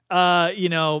classic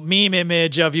meme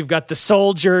image of you've got the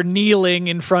soldier kneeling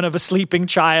in front of a sleeping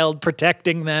child,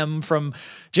 protecting them from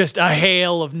just a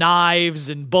hail of knives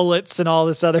and bullets and all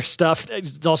this other stuff.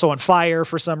 It's also on fire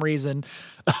for some reason.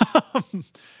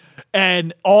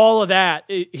 And all of that,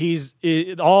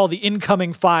 all the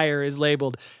incoming fire is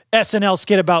labeled SNL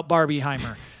skit about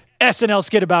Barbieheimer, SNL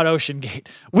skit about OceanGate,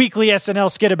 weekly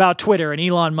SNL skit about Twitter and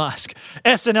Elon Musk,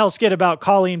 SNL skit about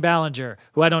Colleen Ballinger,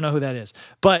 who I don't know who that is,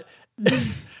 but...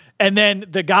 And then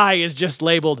the guy is just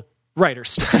labeled writer's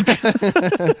strike.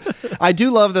 I do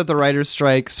love that the writer's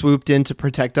strike swooped in to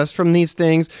protect us from these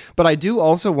things, but I do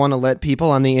also want to let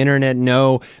people on the internet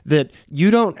know that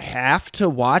you don't have to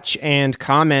watch and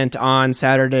comment on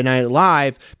Saturday Night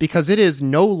Live because it is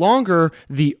no longer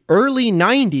the early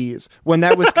 90s when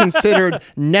that was considered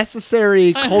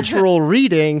necessary cultural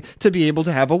reading to be able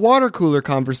to have a water cooler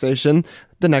conversation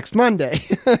the next Monday.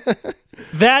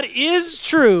 That is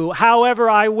true. However,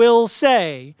 I will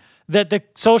say that the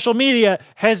social media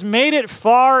has made it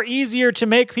far easier to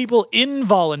make people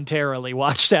involuntarily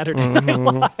watch Saturday Night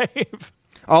Live.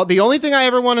 The only thing I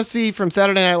ever want to see from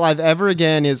Saturday Night Live ever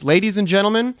again is, ladies and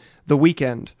gentlemen, The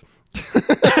Weeknd.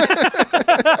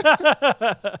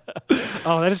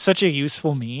 Oh, that is such a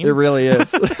useful meme. It really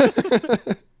is.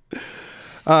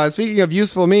 Speaking of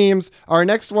useful memes, our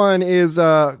next one is,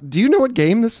 do you know what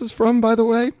game this is from, by the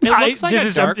way? It looks like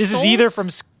this is either from...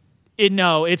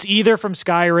 it's either from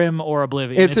Skyrim or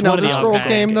Oblivion. It's an Elder Scrolls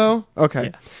game, though?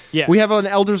 Okay. Yeah. We have an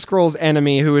Elder Scrolls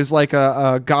enemy who is like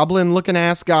a goblin-looking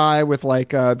ass guy with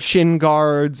like shin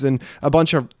guards and a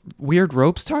bunch of weird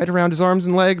ropes tied around his arms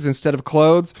and legs instead of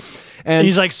clothes. And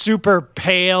he's like super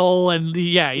pale and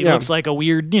he looks like a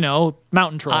weird,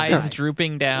 mountain troll. Eyes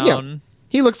drooping down. Yeah.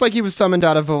 He looks like he was summoned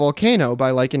out of a volcano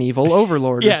by like an evil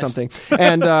overlord or something.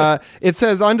 And it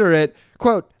says under it,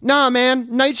 quote, "Nah, man,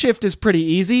 night shift is pretty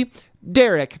easy.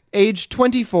 Derek, age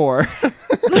 24.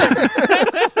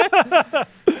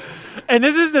 And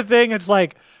this is the thing. It's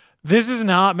like, this is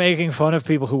not making fun of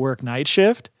people who work night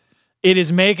shift. It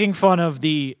is making fun of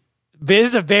this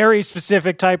is a very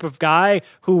specific type of guy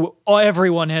who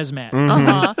everyone has met.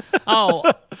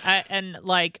 Oh, and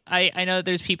like, I know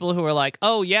there's people who are like,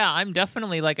 oh yeah, I'm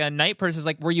definitely like a night person. It's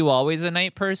like, were you always a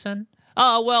night person?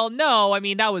 Oh, well, no. I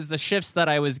mean, that was the shifts that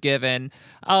I was given.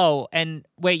 Oh, and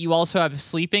wait, you also have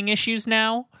sleeping issues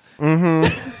now?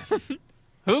 Mm-hmm.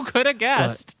 Who could have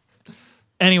guessed? But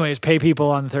anyways, pay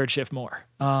people on the third shift more.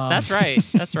 That's right.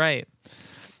 That's right.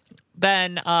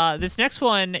 Then this next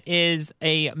one is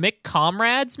a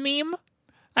McComrades meme,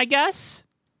 I guess.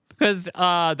 Because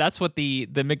that's what the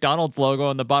McDonald's logo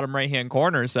in the bottom right-hand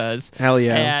corner says. Hell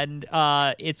yeah. And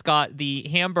it's got the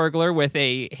Hamburglar with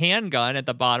a handgun at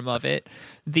the bottom of it.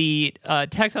 The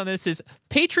text on this is,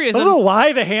 patriotism... I don't know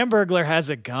why the Hamburglar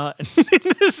has a gun in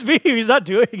this meme. He's not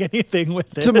doing anything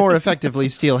with it. To more effectively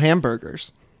steal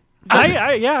hamburgers.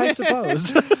 I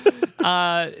suppose.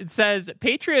 It says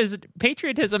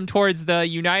patriotism towards the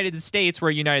United States, where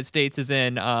United States is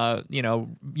in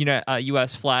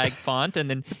U.S. flag font, and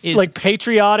then it's like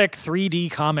patriotic 3D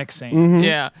Comic Sans. Mm-hmm.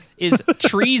 Yeah, is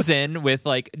treason with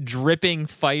like dripping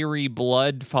fiery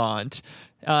blood font.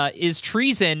 Is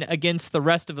treason against the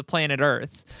rest of the planet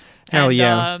Earth. Hell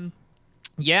yeah.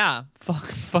 Yeah,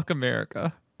 fuck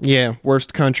America. Yeah,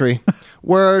 worst country.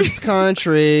 Worst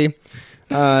country.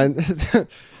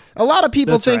 A lot of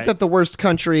people think that the worst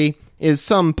country is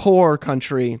some poor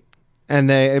country,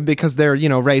 and because they're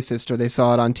racist or they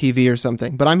saw it on TV or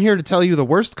something. But I'm here to tell you the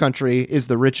worst country is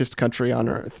the richest country on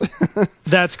earth.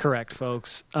 That's correct,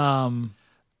 folks.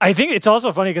 I think it's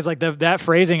also funny because like that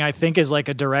phrasing I think is like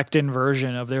a direct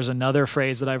inversion of there's another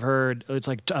phrase that I've heard. It's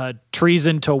like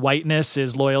treason to whiteness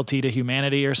is loyalty to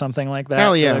humanity or something like that.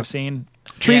 Hell yeah. That I've seen.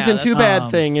 Treason to bad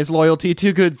thing is loyalty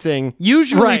to good thing.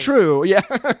 Usually true. Yeah.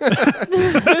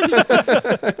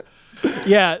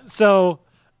 Yeah. So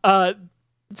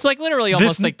it's like literally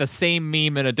almost like the same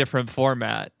meme in a different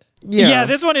format. Yeah,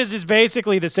 this one is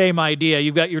basically the same idea.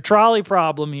 You've got your trolley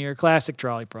problem here, classic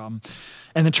trolley problem.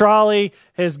 And the trolley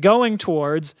is going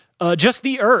towards just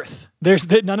the earth. There's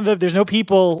no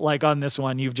people like on this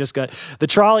one. You've just got the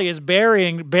trolley is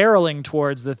barreling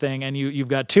towards the thing, and you've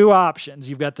got two options.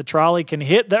 You've got the trolley can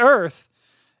hit the earth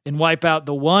and wipe out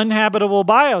the one habitable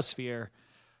biosphere,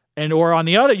 or on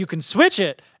the other you can switch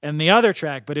it and the other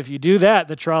track. But if you do that,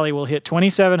 the trolley will hit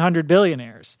 2,700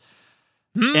 billionaires.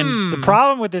 And the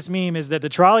problem with this meme is that the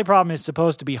trolley problem is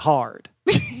supposed to be hard.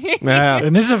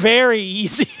 And this is a very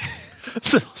easy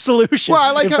solution.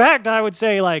 Well, in fact, I would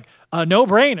say like a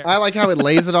no-brainer. I like how it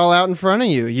lays it all out in front of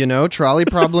you. You know, trolley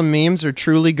problem memes are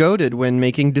truly goated when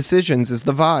making decisions is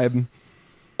the vibe.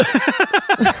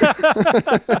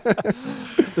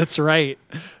 That's right.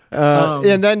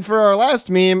 And then for our last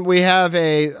meme, we have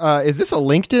is this a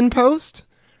LinkedIn post?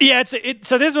 Yeah,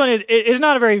 so this one is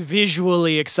not a very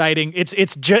visually exciting.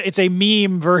 It's a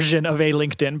meme version of a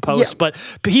LinkedIn post, but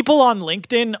people on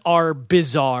LinkedIn are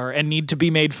bizarre and need to be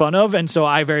made fun of, and so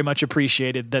I very much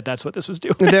appreciated that that's what this was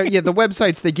doing. The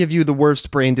websites that give you the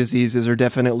worst brain diseases are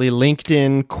definitely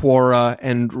LinkedIn, Quora,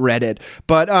 and Reddit.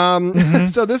 But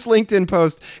so this LinkedIn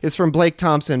post is from Blake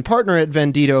Thompson, partner at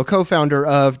Vendito, co-founder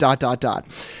of ...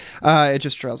 It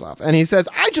just trails off. And he says,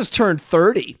 I just turned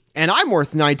 30 and I'm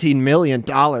worth $19 million.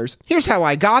 Here's how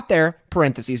I got there,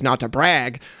 parentheses, not to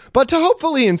brag, but to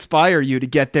hopefully inspire you to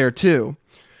get there too.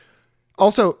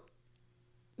 Also,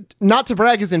 not to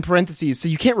brag is in parentheses, so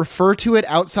you can't refer to it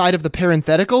outside of the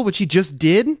parenthetical, which he just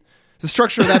did. The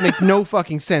structure of that makes no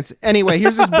fucking sense. Anyway,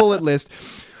 here's his bullet list.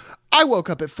 I woke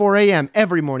up at 4 a.m.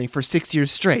 every morning for 6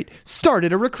 years straight,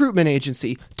 started a recruitment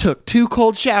agency, took 2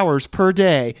 cold showers per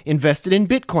day, invested in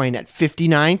Bitcoin at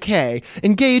 $59K,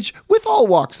 engage with all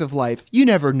walks of life. You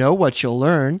never know what you'll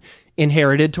learn.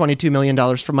 Inherited $22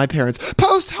 million from my parents.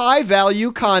 Post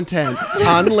high-value content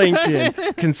on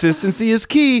LinkedIn. Consistency is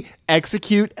key.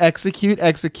 Execute, execute,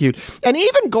 execute. And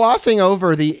even glossing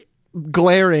over the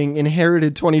glaring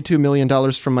inherited $22 million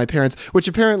from my parents, which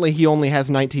apparently he only has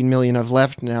 19 million of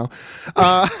left now.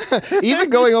 Even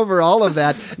going over all of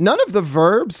that, none of the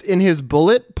verbs in his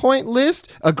bullet point list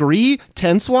agree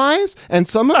tense-wise, and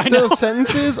some of those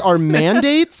sentences are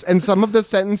mandates, and some of the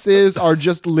sentences are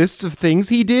just lists of things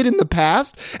he did in the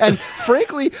past. And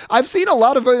frankly, I've seen a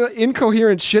lot of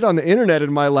incoherent shit on the internet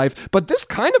in my life, but this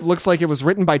kind of looks like it was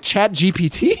written by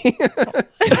ChatGPT.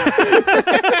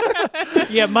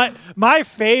 Yeah, my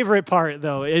favorite part,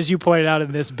 though, as you pointed out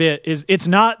in this bit, is it's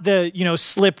not the,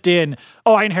 slipped in,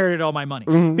 oh, I inherited all my money.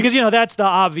 Mm-hmm. Because, that's the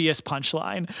obvious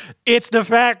punchline. It's the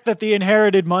fact that the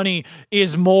inherited money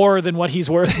is more than what he's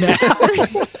worth now.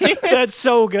 That's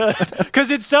so good.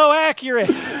 Because it's so accurate.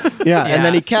 Yeah, and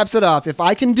then he caps it off. If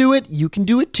I can do it, you can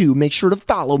do it too. Make sure to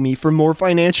follow me for more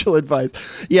financial advice.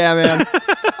 Yeah, man.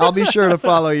 I'll be sure to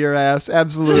follow your ass.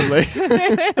 Absolutely.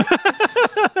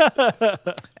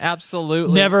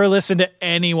 Absolutely. Never listen to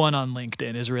anyone on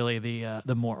LinkedIn is really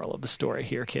the moral of the story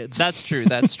here, kids. That's true.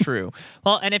 That's true.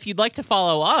 Well, and if you'd like to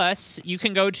follow us, you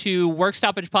can go to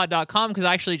workstoppagepod.com because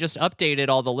I actually just updated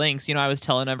all the links. I was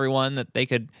telling everyone that they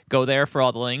could go there for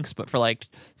all the links, but for like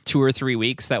 2 or 3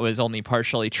 weeks, that was only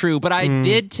partially true. But I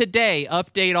did today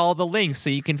update all the links so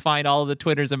you can find all the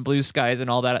Twitters and Blue Skies and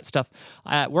all that stuff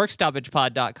at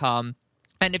workstoppagepod.com.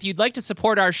 And if you'd like to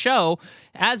support our show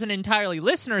as an entirely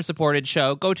listener-supported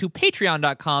show, go to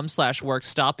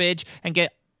patreon.com/workstoppage and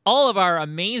get all of our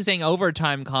amazing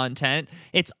overtime content.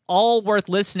 It's all worth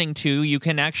listening to. You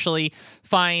can actually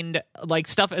find like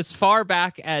stuff as far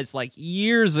back as like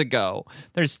years ago.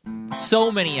 There's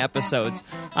so many episodes.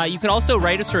 You can also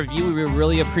write us a review. We would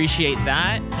really appreciate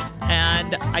that.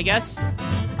 And I guess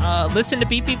listen to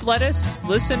Beep Beep Lettuce,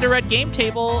 listen to Red Game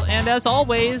Table, and as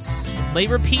always,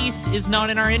 labor peace is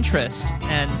not in our interest,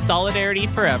 and solidarity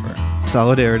forever.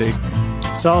 Solidarity.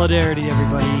 Solidarity,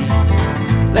 everybody.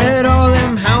 Let all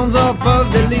them hounds off of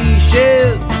the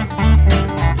leashes.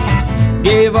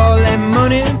 Gave all that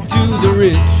money to the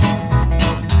rich.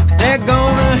 They're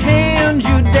gonna hand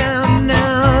you down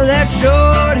now that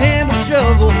short-handled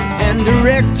shovel and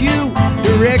direct you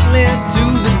directly to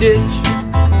the ditch.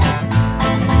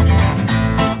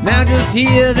 Now just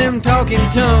hear them talking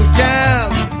tongues,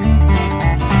 child,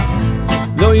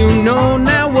 though you know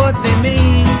now what they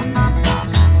mean.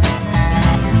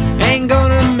 Ain't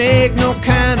gonna make no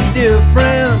kind of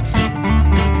difference.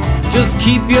 Just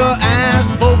keep your eyes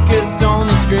focused on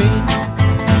the screen.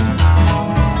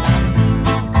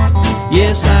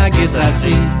 Yes, I guess I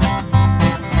see.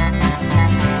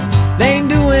 They ain't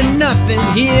doing nothing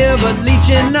here but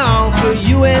leeching off for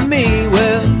you and me.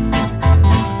 Well,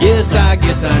 yes, I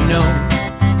guess I know.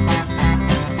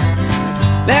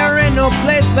 There ain't no no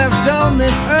place left on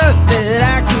this earth that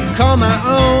I could call my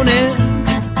own. And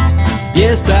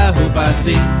yes, I hope I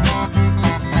see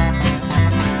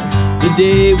the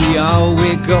day we all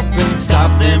wake up and stop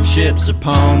them ships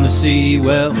upon the sea.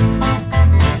 Well,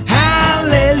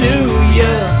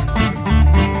 hallelujah,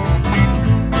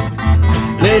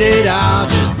 let it all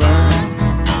just burn,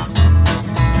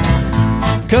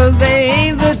 'cause they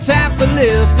ain't the type of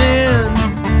listening,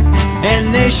 and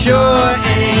they sure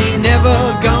ain't never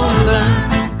gonna learn.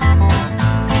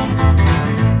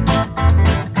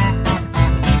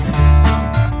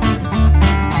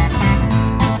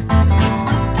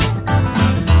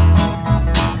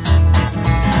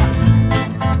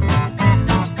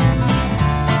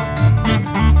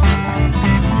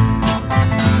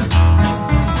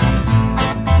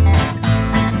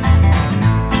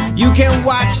 You can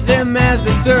watch them as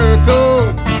they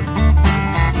circle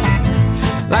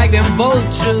like them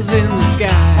vultures in the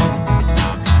sky,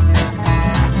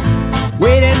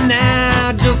 waiting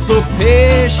now just so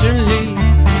patiently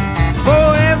for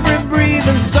every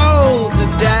breathing soul to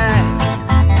die.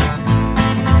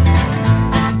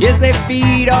 Yes, they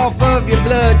feed off of your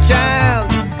blood, child,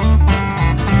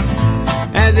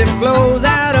 as it flows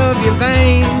out of your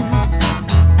veins.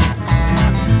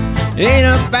 It ain't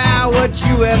about what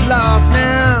you have lost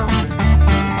now,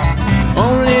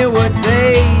 only what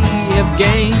they have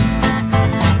gained.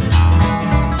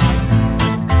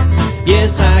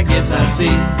 Yes, I guess I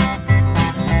see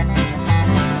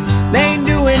they ain't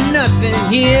doing nothing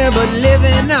here but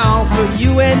living off of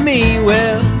you and me.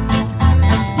 Well,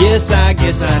 yes, I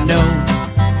guess I know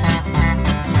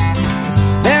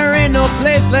there ain't no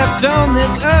place left on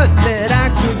this earth that I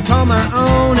could call my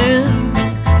own. And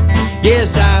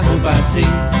yes, I hope I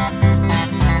see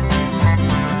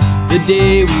the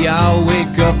day we all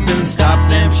wake up and stop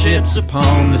them ships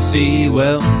upon the sea.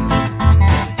 Well,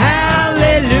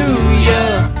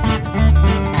 hallelujah,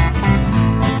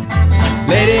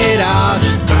 let it all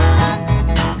just burn,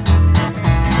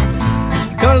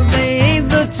 'cause they ain't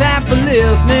the type of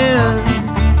listening,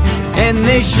 and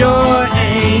they sure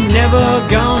ain't never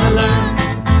gonna learn.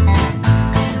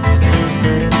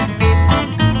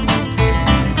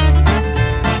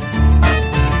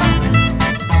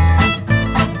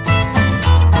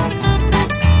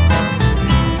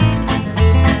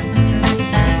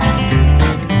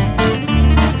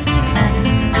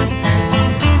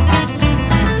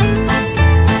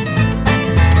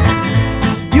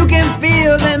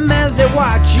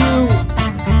 Watch you,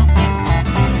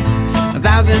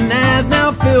 1,000 eyes now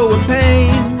filled with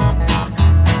pain.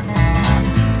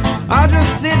 I'll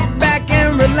just sit back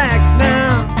and relax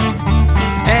now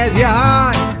as your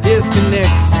heart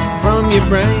disconnects from your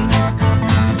brain.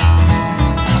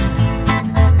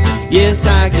 Yes,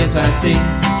 I guess I see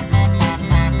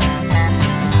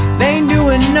they ain't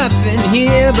doing nothing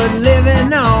here but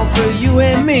living off for you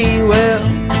and me. Well,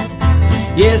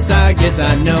 yes, I guess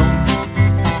I know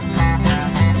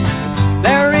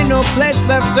there ain't no place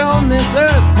left on this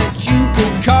earth that you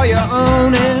could call your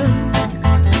own. And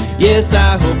yes,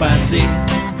 I hope I see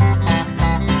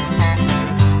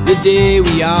the day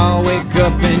we all wake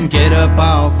up and get up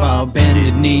off our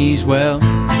bended knees. Well,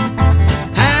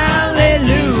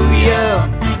 hallelujah,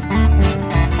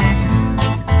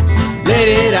 let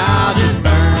it all just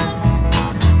burn,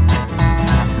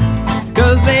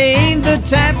 'cause they ain't the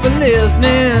type of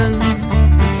listening,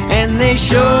 and they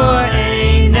sure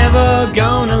ain't never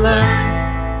gonna learn.